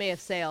 that ship may have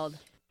sailed.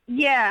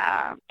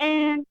 Yeah,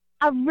 and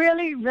I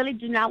really, really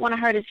do not want to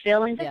hurt his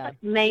feelings. That's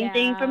the main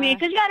thing for me.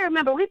 Because you got to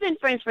remember, we've been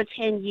friends for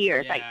 10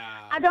 years. Like,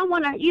 I don't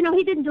want to,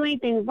 he didn't do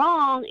anything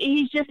wrong.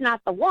 He's just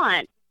not the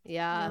one.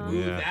 Yeah.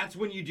 Ooh, that's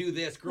when you do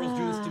this. Girls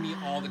do this to me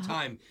all the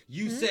time.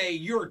 You say,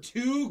 you're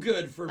too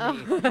good for me.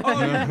 Oh, you're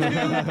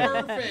too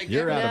perfect.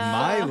 You're out of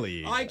my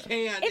league. I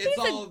can't. If it's he's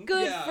all, a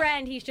good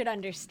friend, he should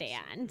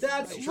understand.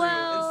 That's true.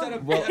 Well, Instead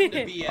of getting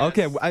to BS.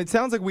 Okay, it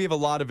sounds like we have a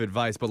lot of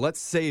advice, but let's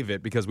save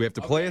it because we have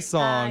to play a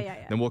song,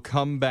 then we'll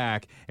come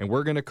back, and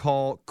we're going to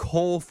call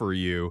Cole for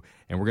you,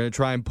 and we're going to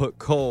try and put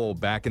Cole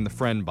back in the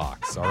friend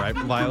box. All right,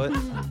 Violet?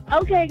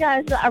 Okay,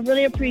 guys, I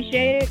really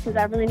appreciate it because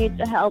I really need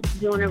the help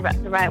doing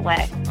it the right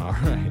way. All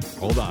right,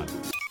 hold on.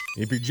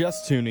 If you're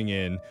just tuning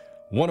in,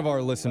 one of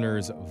our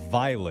listeners,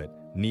 Violet,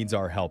 needs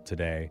our help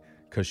today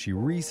because she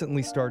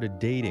recently started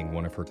dating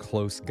one of her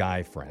close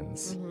guy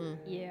friends.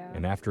 Yeah.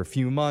 And after a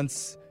few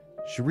months,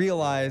 she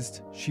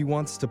realized she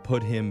wants to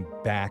put him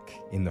back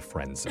in the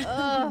friend zone.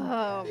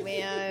 Oh,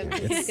 man.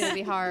 It's going to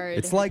be hard.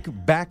 It's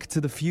like Back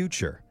to the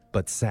Future,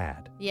 but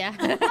sad. Yeah.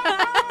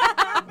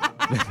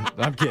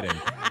 I'm kidding.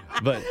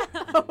 But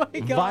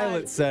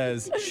Violet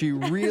says she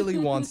really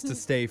wants to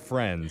stay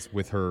friends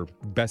with her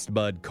best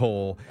bud,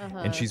 Cole,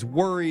 and she's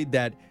worried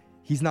that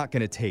he's not going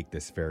to take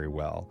this very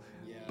well.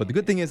 But the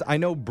good thing is, I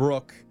know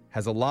Brooke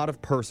has a lot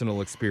of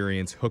personal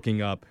experience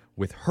hooking up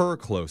with her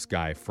close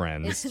guy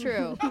friends. It's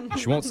true.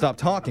 She won't stop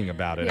talking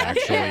about it,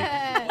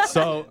 actually.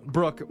 So,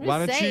 Brooke,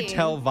 why don't you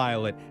tell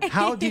Violet,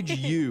 how did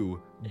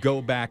you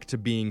go back to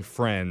being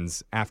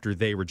friends after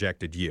they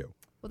rejected you?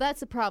 Well,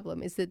 that's the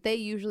problem, is that they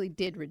usually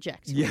did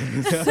reject me.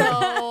 Yeah. So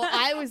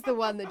I was the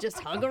one that just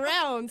hung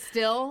around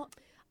still.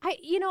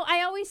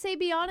 I always say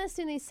be honest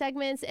in these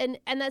segments, and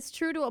that's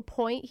true to a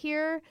point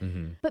here.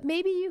 But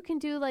maybe you can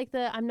do like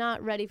I'm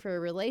not ready for a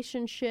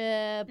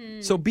relationship.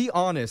 So be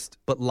honest,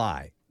 but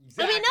lie.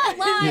 Exactly. I mean, not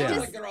lie. Yeah. Just,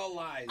 like they're all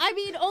lies. I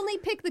mean, only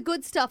pick the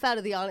good stuff out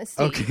of the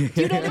honesty. Okay.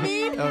 Do you know what I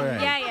mean? All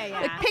right. Yeah.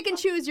 Like, pick and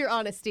choose your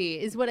honesty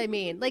is what I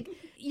mean. Like,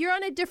 you're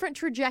on a different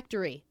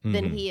trajectory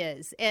than he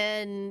is,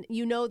 and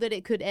you know that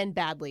it could end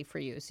badly for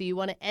you. So you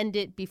want to end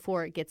it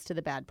before it gets to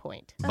the bad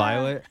point.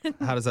 Violet,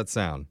 how does that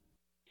sound?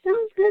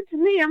 Sounds good to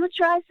me. I'm going to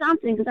try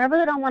something because I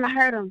really don't want to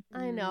hurt him.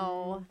 I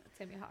know. It's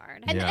going to be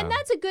hard. And, Yeah. and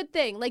that's a good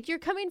thing. Like, you're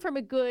coming from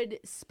a good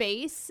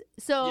space.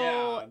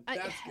 So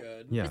that's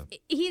good. Yeah.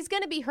 he's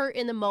going to be hurt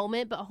in the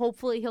moment, but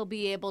hopefully he'll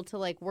be able to,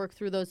 like, work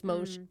through those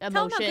emotions.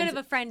 Tell him how good of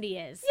a friend he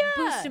is. Yeah.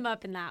 Boost him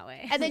up in that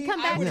way. And then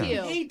come back to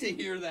you. I hate to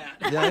hear that.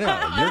 Yeah, I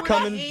know. You're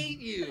coming. hate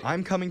you.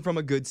 I'm coming from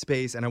a good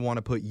space, and I want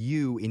to put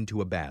you into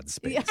a bad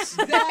space,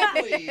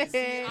 Exactly.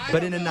 See, I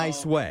but don't in a know.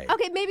 nice way.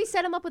 Okay, maybe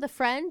set him up with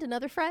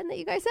another friend that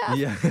you guys have.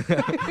 Yeah.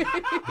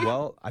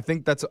 Well, I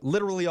think that's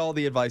literally all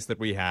the advice that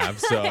we have.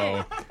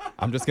 So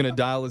I'm just gonna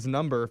dial his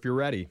number if you're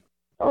ready.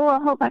 Oh, I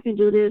hope I can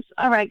do this.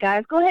 All right,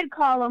 guys, go ahead and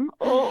call him.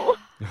 Oh.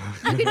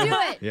 You can do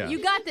it. Yeah.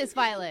 You got this,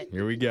 Violet.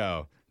 Here we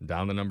go.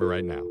 Dial the number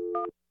right now.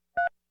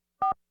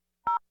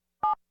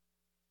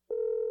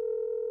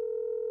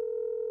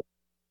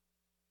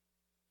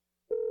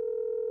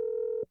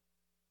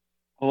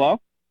 Hello?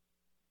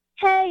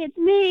 Hey, it's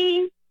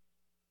me.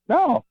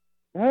 No.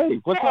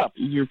 Hey, what's up?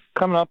 You're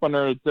coming up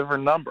under a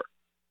different number.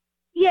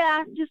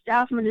 Yeah, just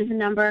dial from a different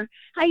number.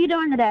 How you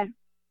doing today?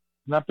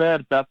 Not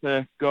bad. About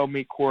to go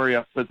meet Corey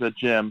up at the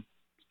gym.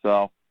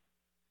 So,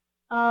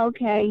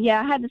 Okay, yeah,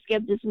 I had to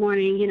skip this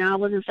morning. I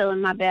wasn't feeling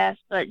my best,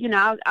 but,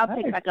 I'll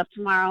pick it back up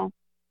tomorrow.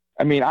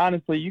 I mean,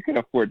 honestly, you can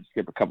afford to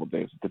skip a couple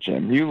days at the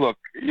gym. You look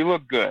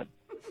good.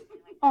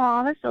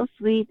 Oh, that's so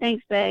sweet.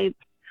 Thanks, babe.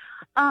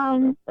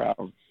 Problem.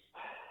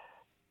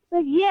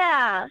 But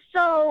yeah,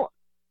 so,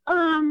 I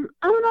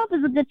don't know if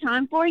it's a good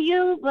time for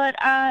you, but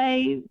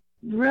I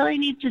really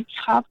need to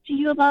talk to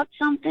you about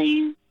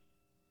something.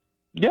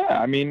 Yeah,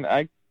 I mean,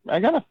 I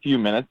got a few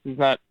minutes. He's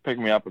not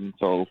picking me up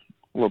until a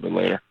little bit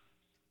later.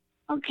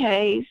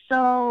 Okay,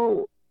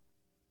 so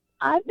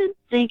I've been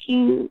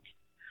thinking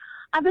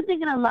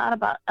a lot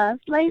about us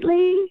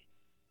lately.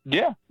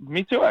 Yeah,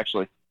 me too,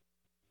 actually.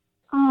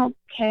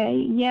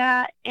 Okay,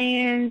 yeah,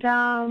 and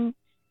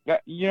Yeah,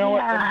 you know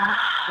what? yeah.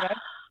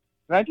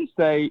 Can I just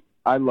say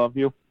I love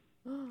you?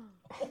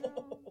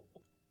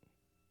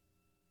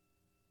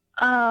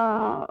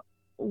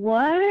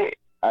 What?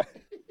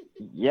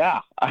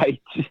 Yeah, I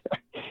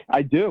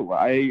do.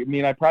 I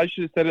mean, I probably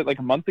should have said it like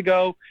a month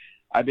ago.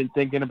 I've been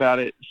thinking about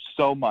it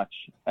so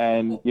much,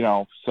 and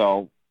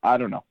so I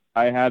don't know.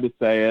 I had to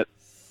say it.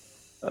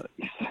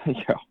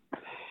 Yeah.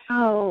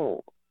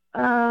 Oh,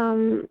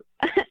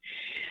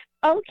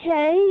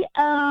 okay.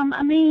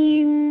 I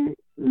mean,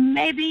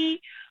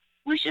 maybe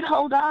we should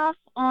hold off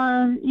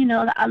on,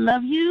 the I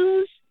love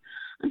yous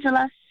until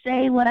I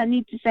say what I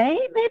need to say,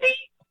 maybe?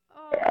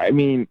 I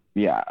mean,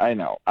 yeah, I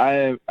know.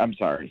 I'm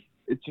sorry.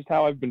 It's just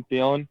how I've been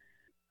feeling.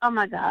 Oh,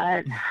 my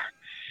God.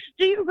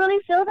 Do you really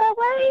feel that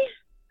way?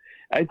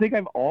 I think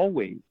I've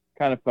always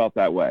kind of felt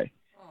that way,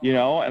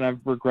 and I've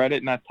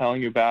regretted not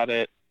telling you about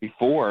it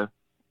before.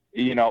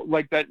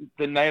 Like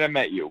the night I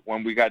met you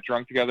when we got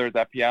drunk together at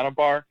that piano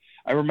bar,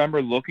 I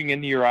remember looking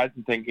into your eyes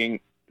and thinking,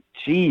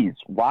 geez,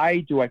 why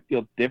do I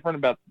feel different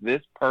about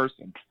this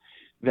person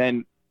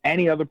than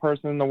any other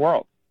person in the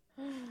world?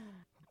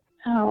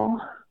 Oh.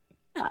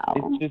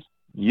 It's just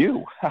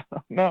you. I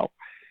don't know.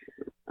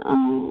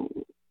 Oh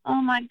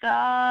my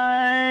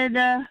God.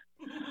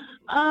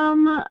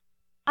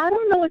 I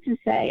don't know what to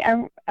say.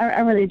 I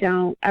really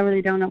don't. I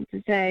really don't know what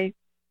to say.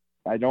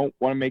 I don't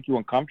want to make you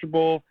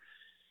uncomfortable,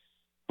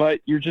 but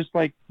you're just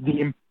like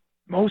the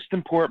most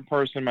important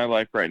person in my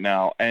life right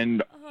now,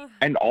 and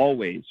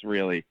always,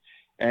 really.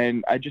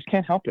 And I just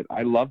can't help it.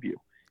 I love you,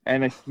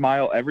 and I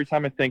smile every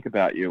time I think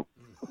about you.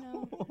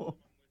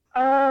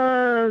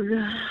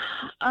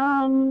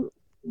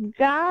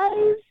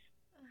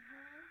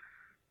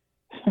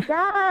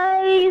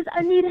 Guys,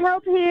 I need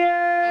help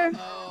here.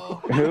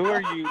 Who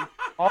are you?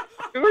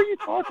 Who are you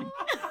talking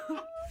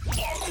to?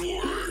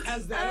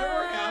 Has that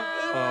ever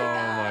happened?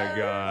 Oh my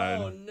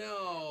God. Oh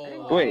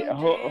no. Wait,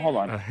 hold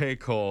on. Hey,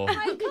 Cole.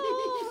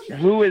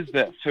 Who is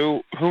this?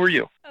 Who are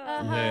you?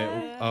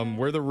 Hey,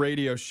 we're the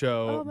radio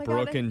show, Oh my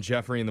Brooke God. and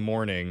Jeffrey in the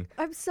morning.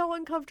 I'm so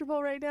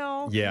uncomfortable right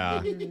now.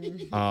 Yeah.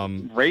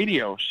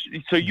 Radio.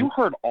 So you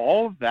heard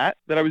all of that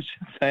I was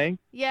just saying?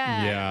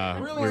 Yeah. Yeah,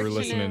 we were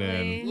listening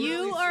in.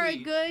 You are a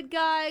good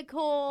guy,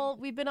 Cole.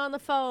 We've been on the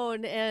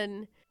phone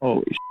and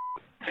Holy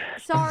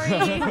sorry.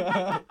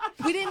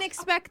 We didn't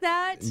expect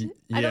that.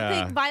 I don't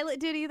yeah. think Violet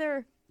did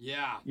either.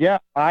 Yeah. Yeah,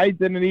 I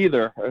didn't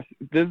either.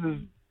 This is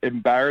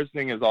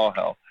embarrassing as all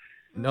hell.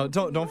 No,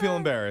 don't feel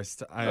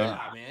embarrassed. Man,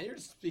 you're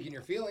just speaking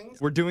your feelings.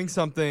 We're doing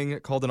something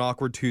called an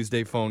Awkward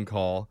Tuesday phone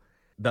call.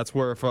 That's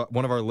where if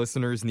one of our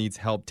listeners needs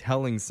help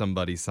telling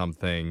somebody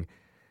something,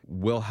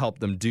 we'll help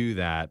them do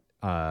that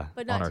But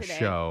on not our today.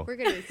 show. We're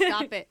going to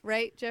stop it,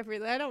 right, Jeffrey?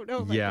 I don't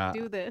know if I Yeah.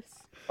 can do this.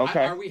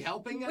 Okay. Are we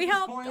helping at We this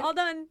helped. point? All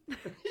done.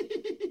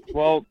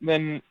 Well,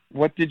 then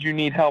what did you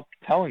need help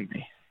telling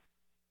me?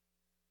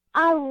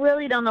 I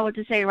really don't know what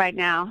to say right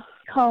now.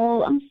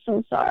 Cole, I'm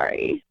so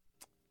sorry.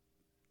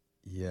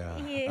 Yeah.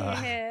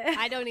 Yeah.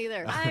 I don't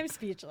either. I'm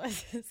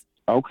speechless.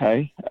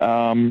 Okay.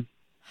 Well,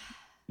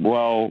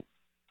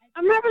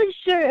 I'm not really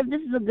sure if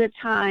this is a good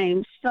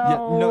time, so... Yeah,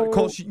 no,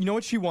 Cole, you know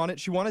what she wanted?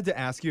 She wanted to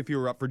ask you if you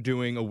were up for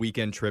doing a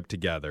weekend trip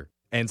together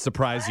and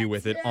surprise you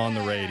with it on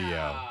the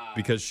radio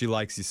because she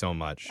likes you so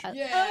much.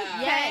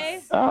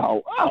 Yes.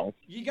 oh.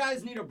 You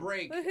guys need a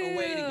break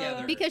away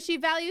together. Because she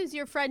values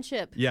your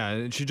friendship. Yeah,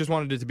 and she just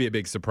wanted it to be a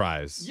big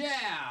surprise. Yeah.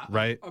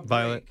 Right,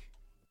 Violet?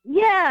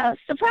 Yeah,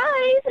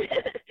 surprise.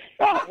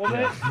 Oh, well,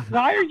 then,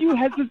 why are you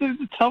hesitant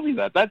to tell me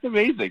that? That's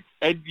amazing.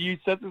 And you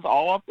set this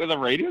all up with a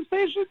radio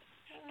station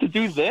to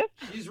do this?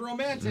 She's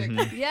romantic.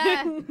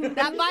 Yeah,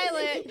 that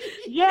Violet.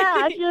 Yeah,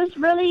 I just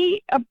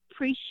really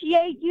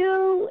appreciate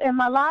you in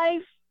my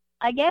life,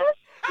 I guess.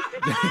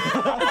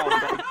 Oh,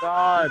 my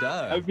God.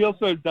 I feel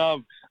so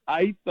dumb.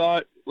 I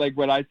thought, like,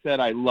 when I said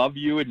I love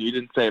you and you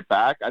didn't say it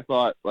back, I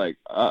thought, like,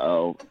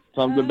 uh-oh,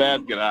 something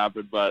bad's going to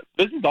happen. But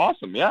this is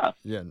awesome, yeah.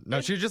 Yeah. No,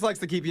 she just likes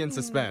to keep you in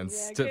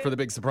suspense for the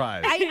big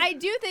surprise. I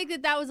do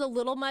think that was a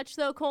little much,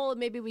 though, Cole.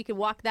 Maybe we could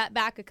walk that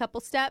back a couple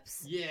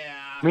steps. Yeah.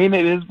 I mean,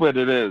 it is what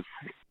it is.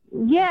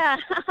 Yeah.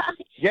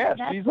 Yeah,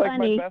 That's she's like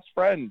funny. my best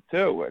friend,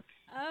 too. It's,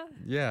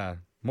 Yeah.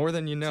 More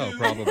than you know,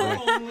 probably.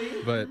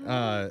 But,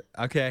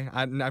 okay.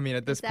 I mean,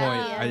 at this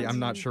point, I'm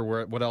not sure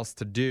what else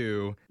to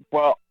do.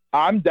 well,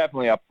 I'm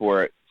definitely up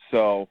for it,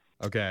 so...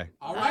 Okay.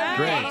 All right.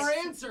 Great. We got our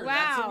answer.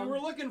 That's what we were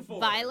looking for.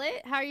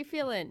 Violet, how are you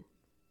feeling?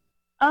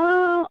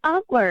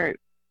 Awkward.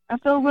 I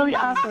feel really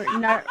awkward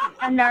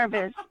and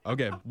nervous.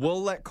 Okay.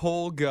 We'll let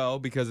Cole go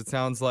because it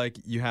sounds like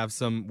you have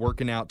some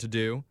working out to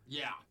do.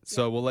 Yeah.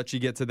 So we'll let you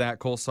get to that,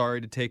 Cole.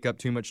 Sorry to take up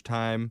too much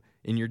time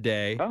in your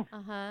day. Oh.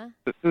 Uh-huh.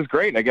 This is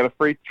great. I get a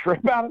free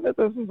trip out of it.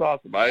 This is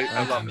awesome. I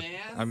love it.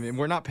 I mean,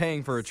 we're not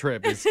paying for a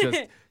trip. It's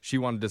just she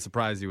wanted to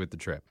surprise you with the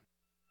trip.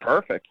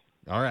 Perfect.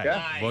 All right.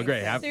 Yeah. Well,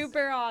 great.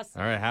 Super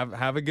awesome. All right.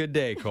 Have a good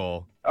day,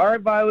 Cole. All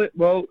right, Violet.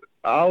 Well,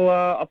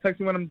 I'll text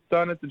you when I'm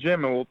done at the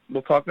gym, and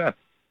we'll talk then.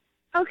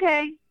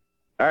 Okay.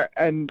 All right,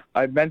 and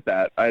I meant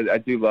that. I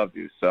do love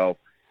you, so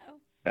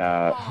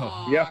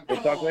yeah,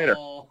 we'll talk later.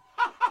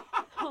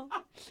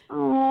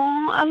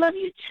 Oh, I love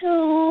you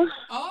too.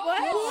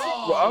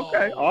 Well,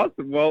 okay,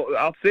 awesome. Well,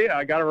 I'll see you.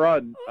 I gotta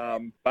run.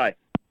 Bye.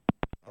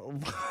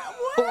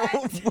 Wait,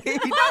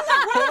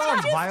 hold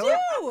on, Violet.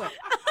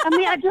 I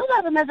mean, I do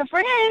love him as a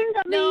friend.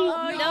 I mean,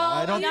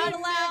 I don't- not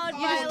allowed.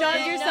 You just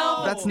dug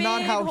yourself. That's a not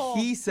big how hole.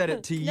 he said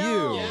it to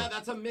you. Yeah,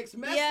 that's a mixed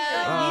message.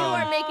 Yeah,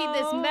 you are making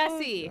this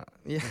messy.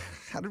 Yeah,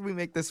 how did we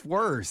make this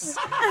worse?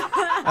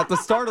 At the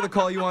start of the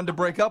call, you wanted to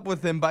break up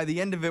with him. By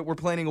the end of it, we're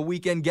planning a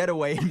weekend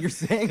getaway, and you're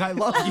saying, I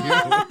love you.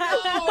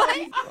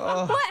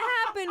 What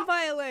happened,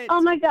 Violet?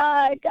 oh my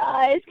God,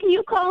 guys, can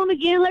you call him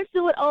again? Let's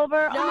do it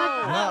over. Oh my No,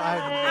 God.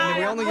 I mean,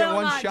 we only get will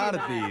one not shot do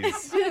at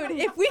these. Dude,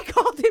 if we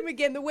called him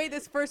again the way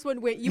this first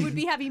one went, you would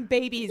be having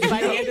babies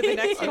by the end of the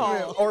next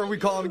call. Or we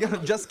call him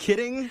again, just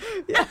kidding?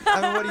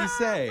 I mean, what do you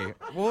say?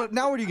 Well,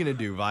 now what are you going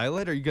to do,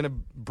 Violet? Are you going to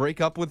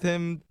break up with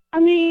him? I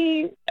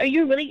mean, are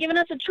you really giving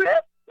us a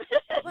trip?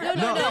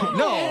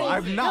 No,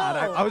 I'm not.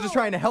 I was just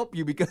trying to help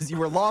you because you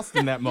were lost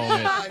in that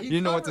moment. You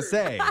didn't know what to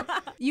say.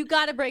 You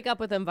got to break up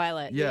with him,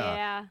 Violet.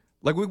 Yeah.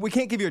 Like, we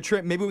can't give you a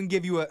trip. Maybe we can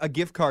give you a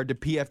gift card to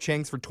P.F.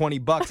 Chang's for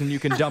 $20 and you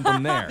can dump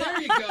them there. There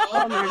you go.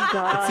 Oh my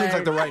God. It seems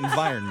like the right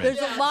environment. There's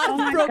a lot Oh of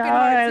my broken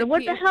hearts. God. at What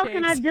the P.F. hell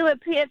can I Chang's. do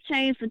at P.F.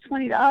 Change for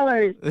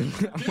 $20? Dude,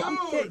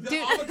 the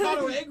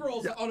avocado egg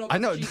rolls. Oh, no, I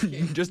know.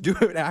 cheesecake. Just do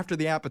it after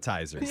the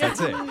appetizers. That's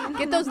it.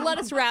 Get those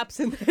lettuce wraps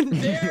and then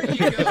There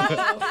you go.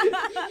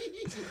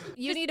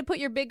 you need to put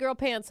your big girl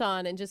pants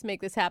on and just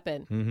make this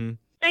happen. Mm-hmm.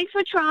 Thanks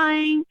for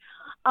trying.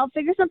 I'll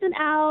figure something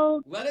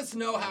out. Let us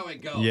know how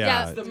it goes. Yeah.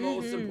 That's the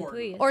most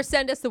important. Or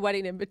send us the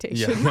wedding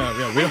invitation.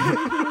 Yeah, we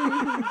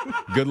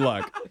don't... Good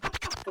luck.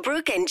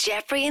 Brooke and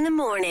Jeffrey in the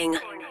morning.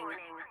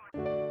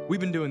 We've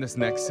been doing this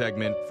next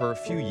segment for a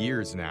few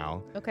years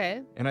now,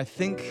 Okay. and I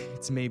think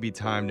it's maybe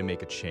time to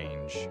make a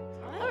change.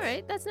 All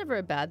right. That's never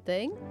a bad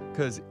thing.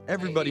 Because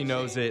everybody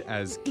knows it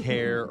as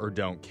care or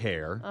don't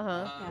care,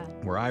 Uh-huh.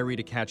 where I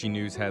read a catchy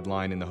news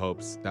headline in the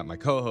hopes that my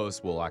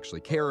co-host will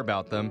actually care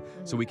about them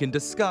so we can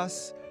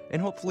discuss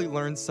and hopefully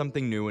learn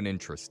something new and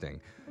interesting.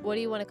 What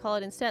do you want to call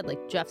it instead?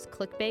 Like Jeff's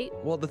clickbait?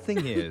 Well, the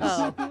thing is,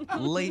 Oh.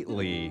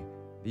 lately,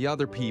 the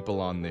other people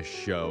on this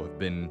show have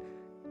been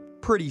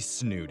pretty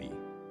snooty.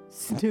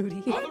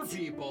 Snooty. Other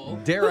people.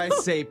 Dare I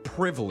say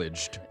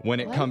privileged when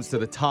it comes to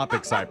the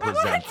topics I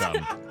present them.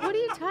 What are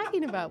you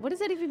talking about? What does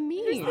that even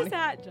mean? Who's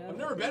that, Jeff? I've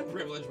never been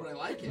privileged, but I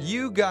like it.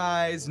 You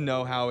guys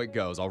know how it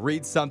goes. I'll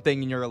read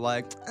something and you're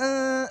like,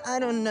 I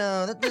don't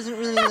know. That doesn't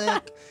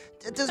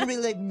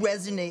really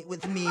resonate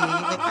with me.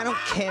 Like, I don't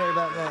care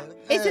about that.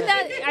 Isn't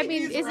that, I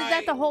mean, isn't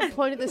that the whole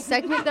point of the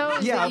segment, though?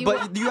 Is Yeah, that you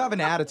but you have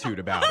an attitude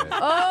about it.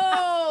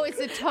 Oh, it's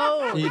the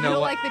tone. You You, know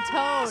don't what? like the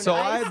tone. So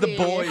I had the see.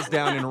 boys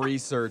down in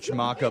research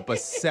mock up a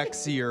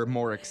sexier,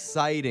 more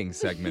exciting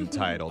segment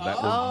title that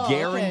will Oh, okay.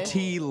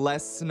 guarantee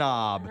less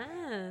snob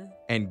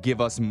and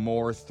give us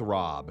more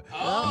throb.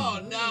 Oh,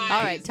 nice.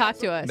 All right, talk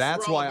to us.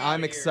 That's why Throb I'm outta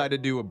here. excited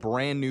to do a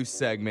brand new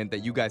segment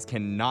that you guys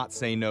cannot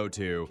say no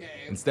to.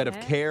 Instead of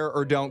care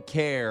or don't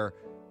care,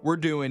 we're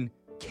doing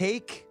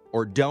cake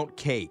or don't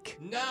cake.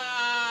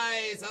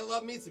 Nice. I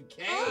love me some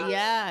cake.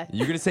 Yeah.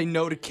 You gonna say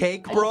no to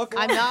cake, Brooke?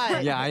 I'm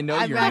not. Yeah, I know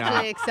I'm you're actually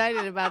not.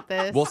 excited about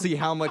this. We'll see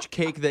how much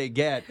cake they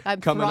get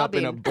I'm coming up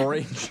in a throbbing.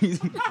 brain.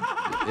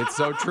 It's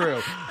so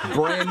true.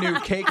 Brand new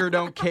cake or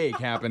don't cake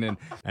happening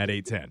at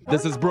 8:10.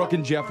 This is Brooke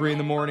and Jeffrey in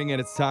the morning,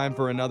 and it's time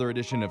for another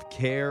edition of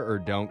Care or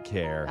Don't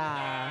Care.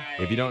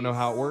 If you don't know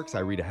how it works, I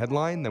read a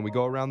headline, then we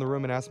go around the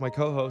room and ask my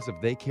co-hosts if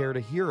they care to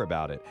hear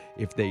about it.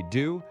 If they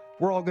do,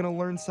 we're all going to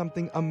learn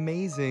something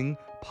amazing,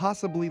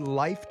 possibly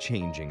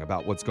life-changing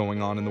about what's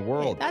going on in the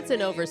world. That's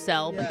an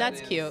oversell, but that's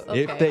cute.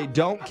 Okay. If they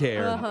don't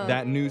care, Uh-huh.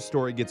 that news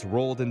story gets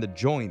rolled into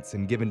joints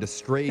and given to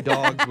stray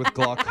dogs with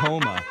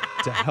glaucoma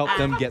to help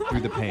them get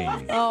through the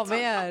pain. Oh,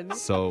 man.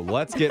 So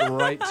let's get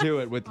right to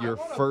it with your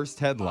first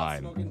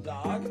headline.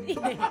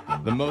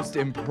 The most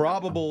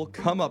improbable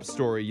come-up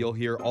story you'll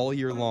hear all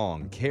year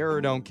long. Care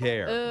or don't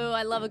care. Ooh,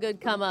 I love a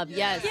good come up.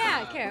 Yes.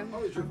 Yeah, care.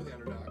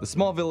 The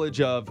small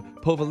village of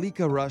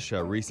Povelika,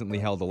 Russia recently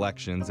held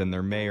elections and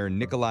their mayor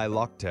Nikolai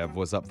Loktev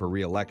was up for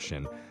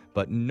re-election.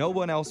 But no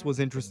one else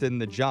was interested in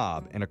the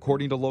job, and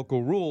according to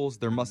local rules,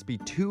 there must be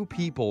 2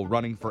 people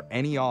running for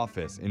any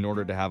office in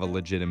order to have a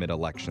legitimate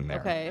election there.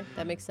 Okay,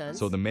 that makes sense.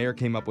 So the mayor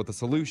came up with a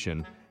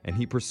solution, and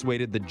he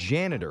persuaded the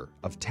janitor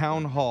of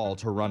town hall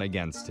to run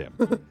against him.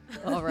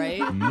 All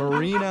right.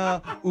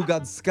 Marina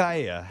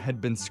Ugadskaya had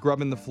been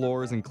scrubbing the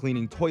floors and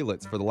cleaning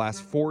toilets for the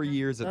last 4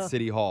 years at Ugh,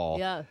 City Hall.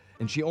 yeah.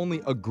 And she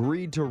only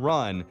agreed to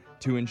run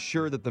to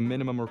ensure that the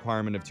minimum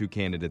requirement of 2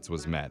 candidates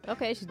was met.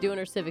 Okay, she's doing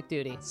her civic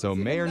duty. So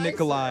Mayor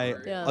Nikolai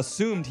Yeah.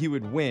 assumed he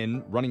would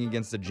win running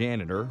against a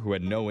janitor who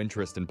had no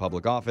interest in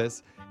public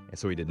office. And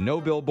so he did no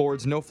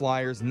billboards, no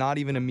flyers, not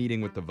even a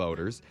meeting with the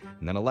voters.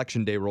 And then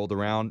election day rolled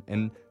around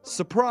and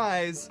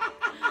surprise,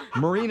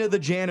 Marina the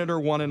janitor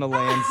won in a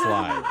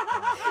landslide.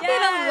 In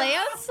a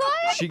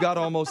landslide? She got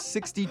almost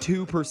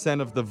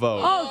 62% of the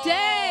vote. Oh,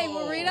 dang,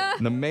 Marina.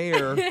 The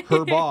mayor,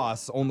 her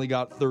boss, only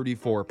got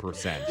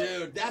 34%.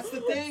 Dude, that's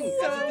the thing thing.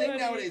 That's the thing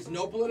nowadays.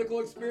 No political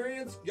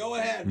experience. Go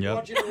ahead. We Yep.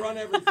 want you to run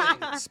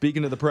everything.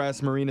 Speaking to the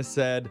press, Marina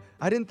said,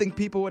 "I didn't think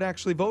people would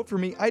actually vote for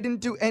me. I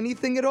didn't do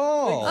anything at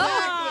all."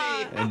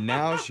 Exactly. And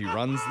now she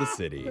runs the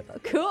city.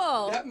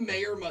 Cool. That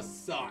mayor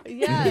must suck.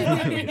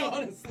 Yeah. I mean,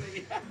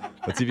 honestly.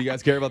 Let's see if you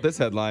guys care about this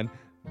headline.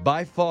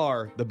 By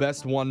far, the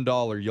best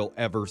 $1 you'll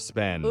ever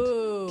spend.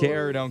 Ooh.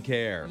 Care or don't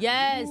care?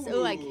 Yes.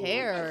 Oh, I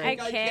care. I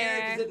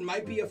care because it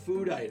might be a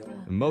food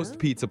item. Most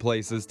pizza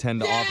places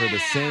tend to offer the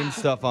same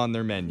stuff on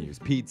their menus.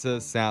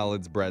 Pizza,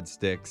 salads,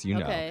 breadsticks, you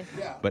know. Okay.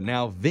 Yeah. But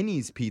now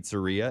Vinny's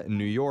Pizzeria in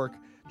New York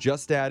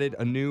just added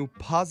a new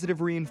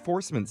positive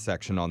reinforcement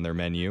section on their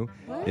menu.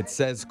 It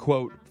says,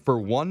 quote, "For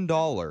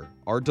 $1,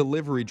 our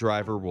delivery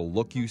driver will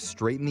look you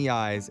straight in the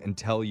eyes and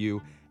tell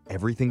you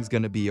everything's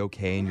going to be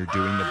okay and you're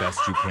doing the best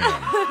you can."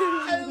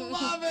 I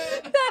love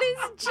it. That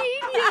is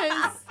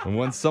genius. And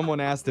when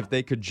someone asked if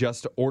they could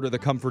just order the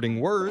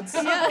comforting words,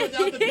 Without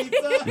the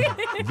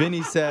pizza.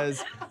 Vinny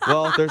says,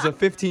 well, there's a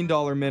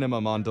 $15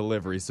 minimum on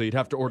delivery, so you'd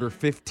have to order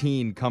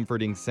 15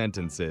 comforting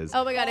sentences.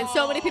 Oh my God. And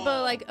so many people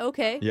are like,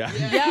 okay. Yeah.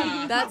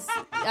 Yeah,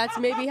 that's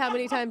maybe how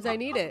many times I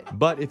need it.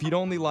 But if you'd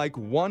only like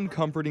one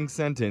comforting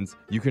sentence,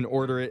 you can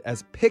order it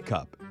as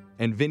pickup.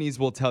 And Vinny's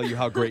will tell you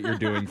how great you're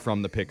doing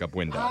from the pickup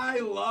window. I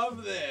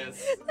love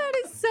this. That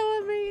is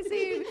so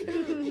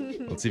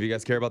amazing. Let's see if you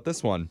guys care about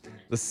this one.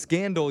 The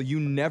scandal you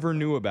never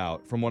knew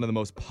about from one of the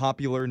most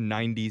popular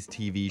 90s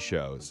TV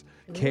shows.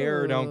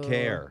 Care or don't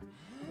care?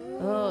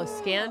 Oh,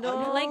 Scandal.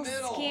 I like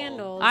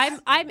scandals.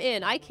 I'm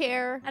in. I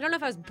care. I don't know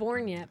if I was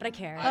born yet, but I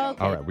care.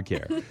 Okay. All right, we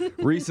care.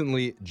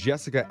 Recently,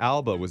 Jessica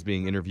Alba was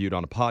being interviewed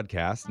on a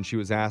podcast, and she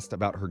was asked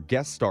about her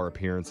guest star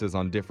appearances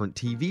on different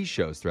TV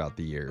shows throughout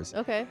the years.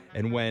 Okay.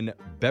 And when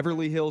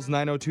Beverly Hills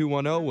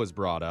 90210 was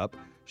brought up,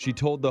 she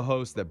told the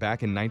host that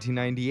back in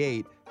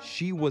 1998,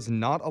 she was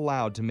not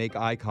allowed to make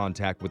eye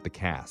contact with the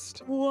cast.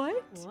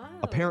 What?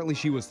 Apparently,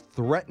 she was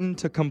threatened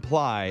to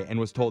comply and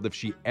was told if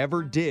she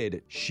ever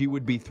did, she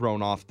would be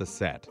thrown off the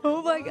set.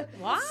 Oh my God.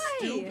 Why?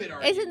 Stupid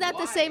are Isn't you? that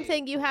the same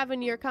thing you have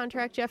in your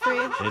contract, Jeffrey?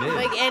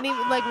 It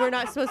is. Like we're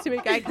not supposed to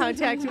make eye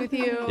contact with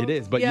you. It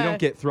is, but Yeah. you don't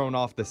get thrown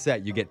off the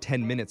set. You get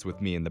 10 minutes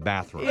with me in the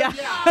bathroom. Yeah.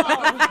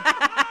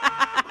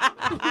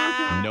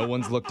 No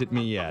one's looked at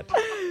me yet.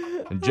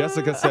 And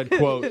Jessica said,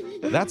 quote,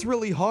 "That's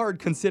really hard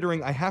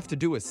considering I have to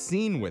do a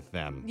scene with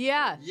them."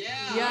 Yeah.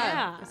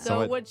 Yeah.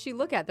 So it- what'd she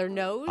look at? Their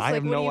nose? I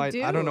have what no do you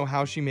idea. do? I don't know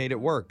how she made it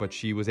work, but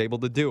she was able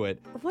to do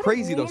it. What a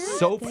Crazy though, weird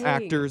soap thing.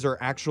 actors are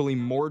actually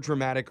more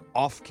dramatic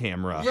off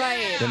camera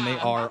Right. than they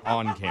are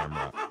on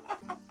camera.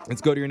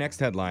 Let's go to your next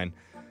headline.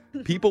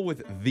 People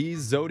with these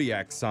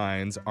zodiac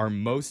signs are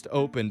most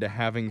open to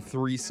having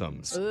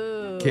threesomes.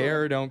 Ooh.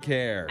 Care or don't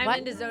care? I'm What?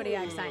 into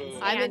zodiac signs.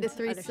 I'm and into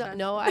three. other stuff.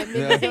 No, I'm into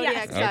Yeah.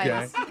 zodiac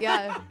Okay. signs.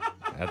 Yeah.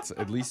 That's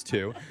at least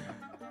two.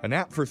 An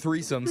app for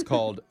threesomes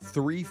called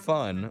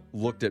 3Fun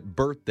looked at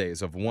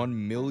birthdays of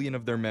 1 million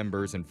of their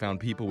members and found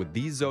people with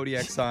these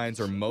zodiac signs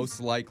are most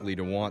likely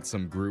to want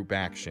some group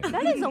action.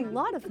 That is a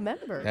lot of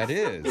members. That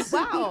is.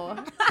 Wow.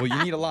 Well,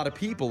 you need a lot of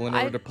people in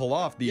order to pull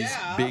off these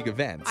big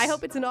events. I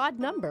hope it's an odd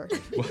number.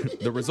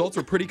 The results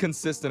are pretty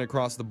consistent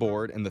across the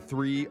board, and the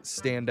three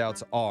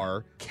standouts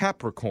are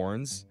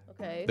Capricorns.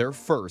 Okay. They're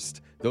first.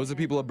 Those are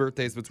people with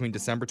birthdays between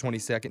December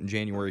 22nd and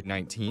January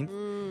 19th.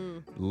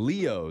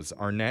 Leos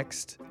are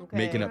next, Okay.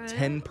 making up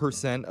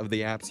 10% of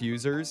the app's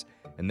users.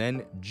 And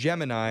then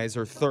Geminis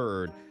are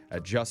third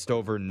at just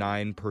over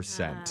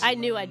 9%. I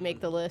knew I'd make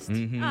the list.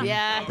 Mhm.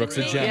 Yeah. Brooke's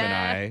a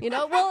Gemini. Yeah. You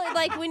know, well,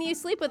 like when you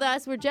sleep with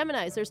us, we're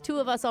Geminis. There's two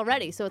of us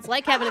already, so it's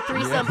like having a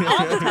threesome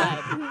all the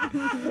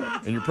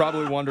time. And you're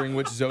probably wondering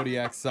which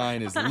zodiac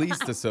sign is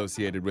least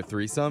associated with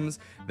threesomes.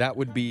 That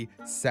would be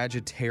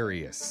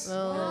Sagittarius.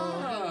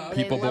 Oh. Are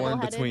People they born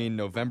level-headed? between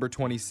November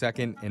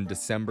 22nd and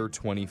December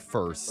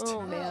 21st.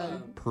 Oh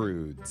man.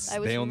 Prudes. I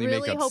was They only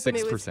really make up hoping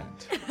 6%.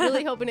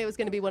 Really hoping it was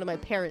going to be one of my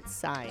parents'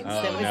 signs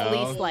Oh, that was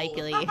no? least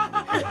likely.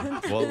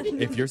 Well,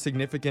 if your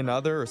significant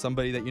other or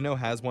somebody that you know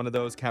has one of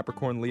those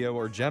Capricorn, Leo,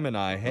 or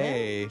Gemini,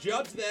 hey.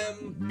 Judge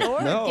them.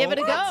 Or no, give it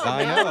a go.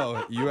 I man.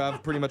 know. You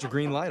have pretty much a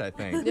green light, I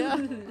think. Yeah.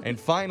 And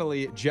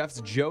finally, Jeff's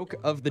joke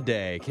of the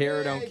day. Care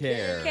or don't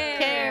care?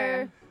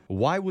 Care.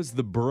 Why was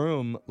the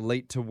broom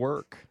late to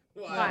work?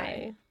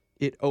 Why?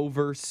 It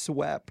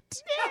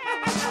overswept.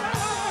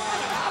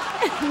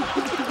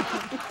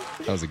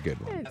 That was a good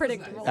one.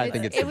 Predictable. I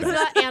think it's It the was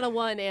best. not Anna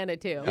 1, Anna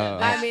 2. Oh.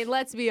 I mean,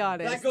 let's be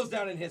honest. That goes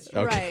down in history.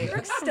 Okay. Right.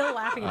 Brooke's still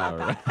laughing All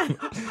about that.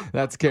 right.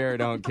 That's care or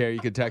don't care. You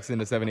can text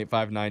into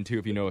 78592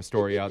 if you know a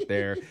story out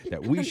there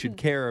that we should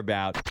care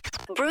about.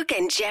 Brooke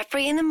and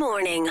Jeffrey in the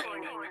morning.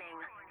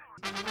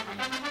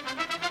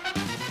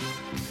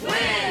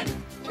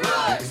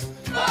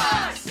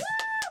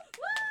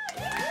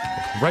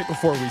 Right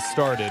before we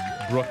started,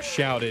 Brooke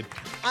shouted,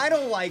 "I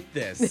don't like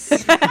this."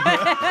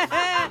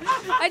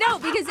 I know,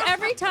 because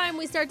every time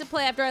we start to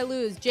play after I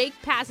lose, Jake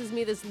passes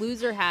me this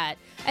loser hat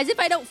as if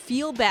I don't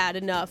feel bad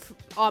enough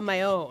on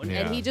my own. Yeah.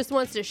 And he just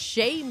wants to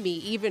shame me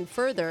even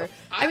further.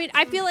 I mean,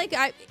 I feel like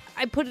I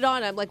put it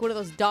on. I'm like one of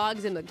those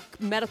dogs in the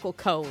medical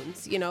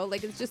cones, you know?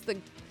 Like it's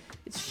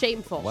It's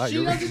shameful. Wow, She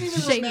you're doesn't even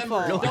Shameful. remember.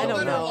 I Don't don't let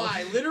her know.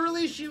 lie.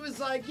 Literally, she was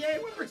like, "Yay,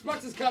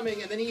 $100 is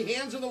coming," and then he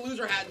hands her the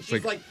loser hat, and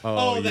she's like,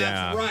 oh, "Oh, that's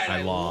yeah, right,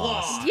 I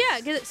lost." Yeah,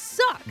 because it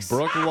sucks.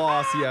 Brooke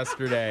lost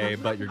yesterday,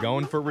 but you're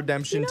going for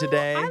redemption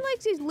today. I like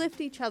to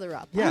lift each other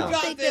up. Yeah. I You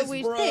don't think that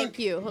we. Brooke. Thank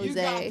you, Jose. You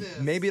got this.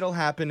 Maybe it'll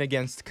happen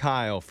against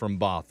Kyle from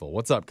Bothell.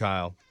 What's up,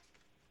 Kyle?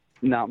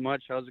 Not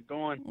much. How's it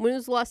going? When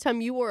was the last time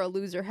you wore a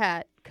loser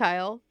hat,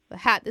 Kyle? A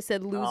hat that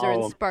said loser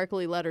in Oh.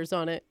 sparkly letters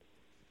on it.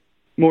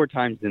 More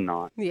times than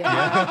not.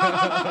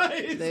 Yeah.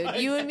 Dude,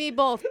 you and me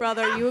both,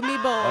 brother. You and me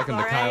both. Welcome to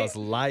all right? Kyle's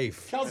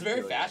life. Kyle's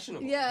very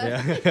fashionable.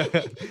 Yeah. Yeah.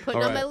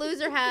 Putting All on my right.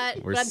 loser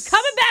hat. We're But I'm s-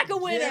 coming back a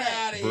winner. Get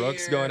out of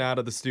Brooke's here. going out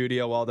of the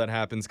studio while that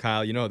happens.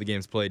 Kyle, you know how the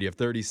game's played. You have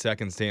 30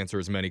 seconds to answer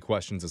as many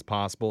questions as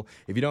possible.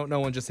 If you don't know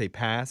one, just say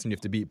pass, and you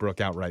have to beat Brooke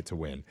outright to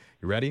win.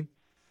 You ready?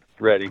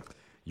 Ready.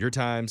 Your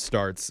time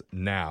starts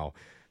now.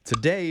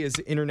 Today is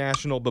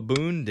International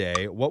Baboon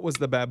Day. What was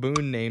the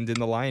baboon named in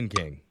The Lion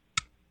King?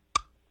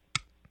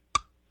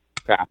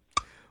 Pass.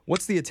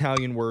 What's the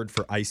Italian word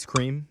for ice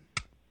cream?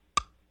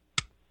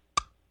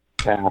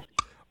 Pass.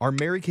 Are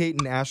Mary-Kate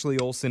and Ashley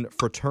Olsen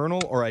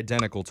fraternal or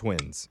identical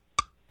twins?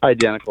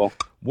 Identical.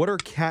 What are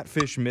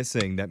catfish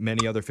missing that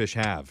many other fish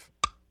have?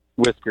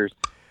 Whiskers.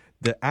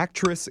 The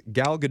actress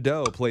Gal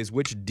Gadot plays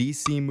which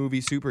DC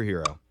movie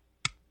superhero?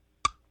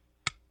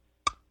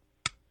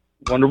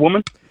 Wonder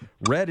Woman.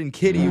 Red and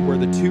Kitty were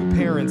the two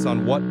parents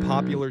on what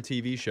popular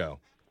TV show?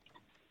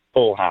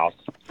 Full House.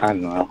 I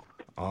don't know.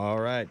 All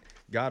right.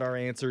 Got our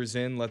answers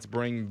in. Let's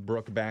bring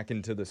Brooke back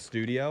into the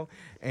studio.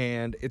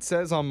 And it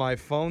says on my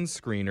phone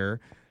screener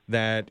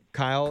that,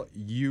 Kyle,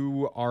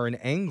 you are an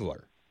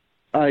angler.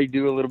 I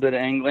do a little bit of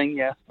angling,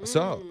 yeah.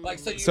 So, Like,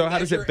 so you so how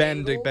does it measure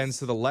bend? It angles? bends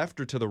to the left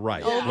or to the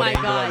right? Oh what my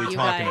angle God, are we you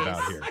talking guys.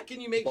 about here? Can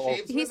you make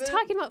shapes He's with it?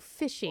 talking about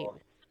fishing.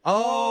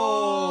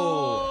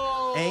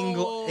 Oh,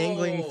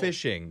 angling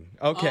fishing.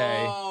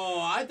 Okay.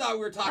 Oh, I thought we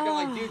were talking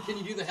like, dude, can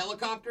you do the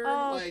helicopter?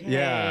 Like,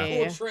 Yeah.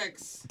 cool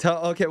tricks.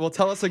 Tell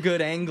us a good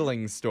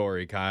angling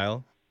story,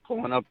 Kyle.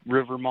 Pulling up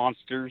river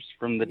monsters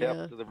from the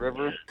depths of the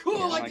river. Cool,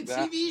 Yeah, like the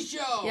that. TV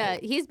show. Yeah,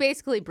 he's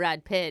basically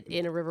Brad Pitt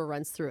in A River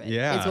Runs Through It.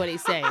 Yeah. Is what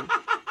he's saying.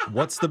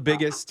 What's the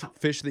biggest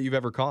fish that you've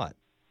ever caught?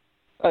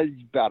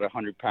 About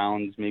 100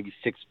 pounds, maybe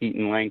 6 feet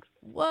in length.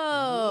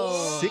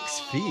 Whoa. 6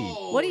 feet.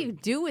 What do you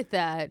do with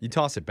that? You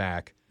toss it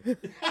back,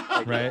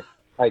 right?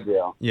 I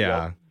do.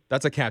 Yeah.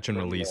 That's a catch and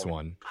release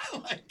one.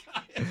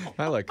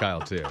 I like Kyle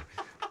too.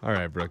 All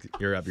right, Brooke,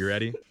 you're up. You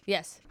ready?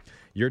 Yes.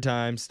 Your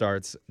time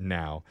starts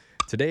now.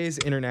 Today's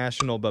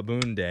International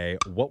Baboon Day.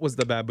 What was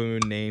the baboon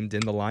named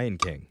in The Lion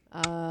King?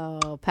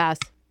 Oh, pass.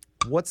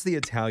 What's the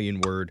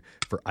Italian word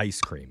for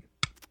ice cream?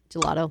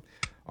 Gelato.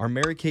 Are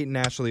Mary-Kate and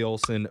Ashley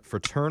Olsen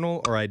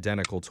fraternal or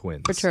identical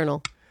twins?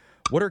 Fraternal.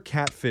 What are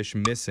catfish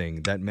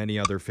missing that many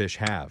other fish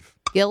have?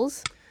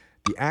 Gills.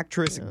 The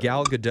actress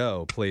Gal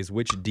Gadot plays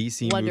which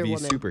DC Wonder movie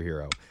Woman.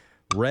 superhero?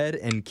 Red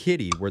and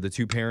Kitty were the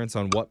two parents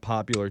on what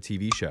popular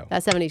TV show?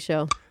 That 70s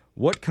show.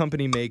 What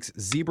company makes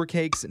zebra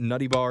cakes,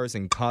 nutty bars,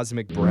 and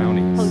cosmic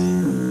brownies?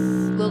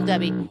 Little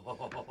Debbie.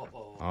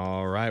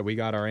 All right, we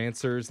got our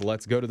answers.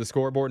 Let's go to the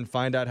scoreboard and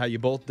find out how you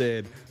both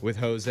did with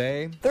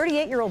Jose.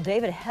 38-year-old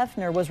David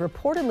Hefner was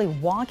reportedly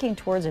walking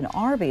towards an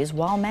Arby's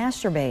while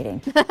masturbating.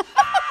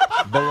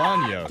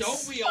 Bolaños.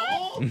 Don't we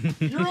all?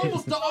 You're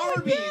almost to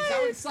Arby's.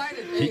 How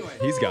excited. Anyway.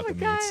 He's got the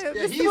meats.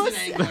 Yeah, he's an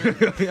angler.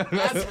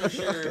 That's for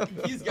sure.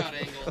 He's got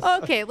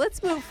angles. Okay,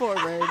 let's move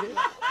forward.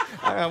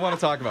 I want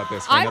to talk about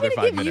this for I'm another going to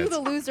 5 give minutes.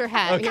 you the loser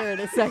hat Okay. here in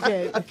a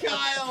second.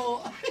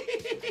 Kyle.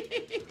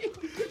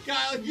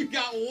 Kyle, you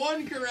got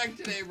one correct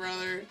today,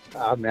 brother.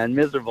 Oh, man,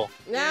 miserable.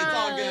 Yeah, it's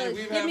all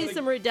good. Give me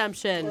some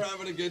redemption. We're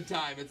having a good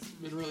time. It's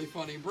been really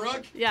funny.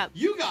 Brooke, Yeah.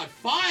 you got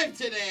 5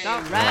 today.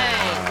 All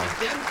right.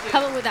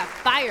 Coming with that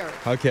fire.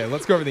 Okay,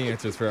 let's go over the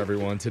answers for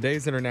everyone.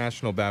 Today's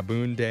International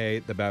Baboon Day.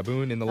 The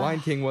baboon in The Lion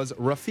King was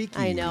Rafiki.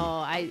 I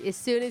know. As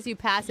soon as you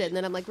pass it, and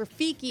then I'm like,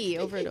 Rafiki,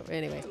 over and over.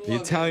 Anyway. The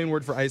Italian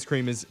word for ice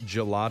cream is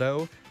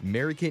gelato.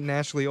 Mary-Kate and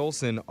Ashley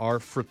Olsen are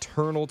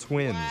fraternal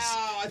twins.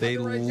 They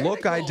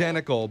look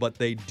identical, but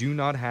they do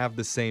not have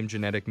the same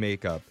genetic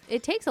makeup.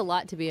 It takes a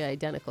lot to be an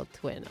identical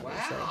twin,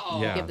 honestly.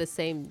 Yeah. You give the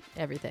same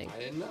everything. I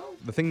didn't know.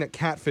 The thing that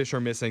catfish are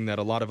missing that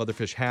a lot of other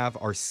fish have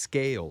are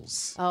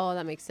scales. Oh,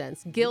 that makes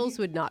sense. Gills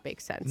would not make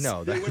sense.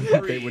 No, they would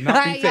not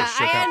be fish Yeah,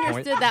 at I that point.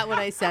 understood that when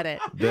I said it.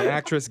 The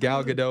actress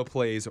Gal Gadot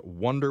plays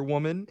Wonder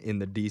Woman in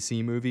the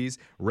DC movies.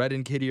 Red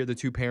and Kitty are the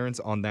two parents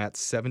on that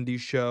 70s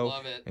show.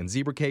 Love it. And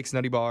zebra cakes,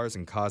 nutty bars,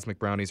 and cosmic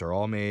brownies are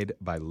all made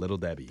by Little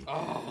Debbie.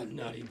 Oh,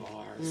 nutty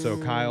bars. So,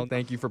 Kyle,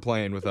 thank you for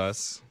playing with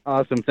us.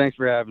 Awesome. Thanks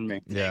for having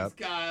me. Yeah.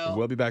 Kyle.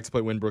 We'll be back to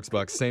play Win Brooks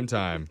Bucks same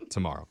time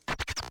tomorrow.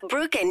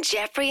 Brooke and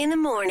Jeffrey in the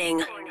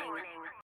morning.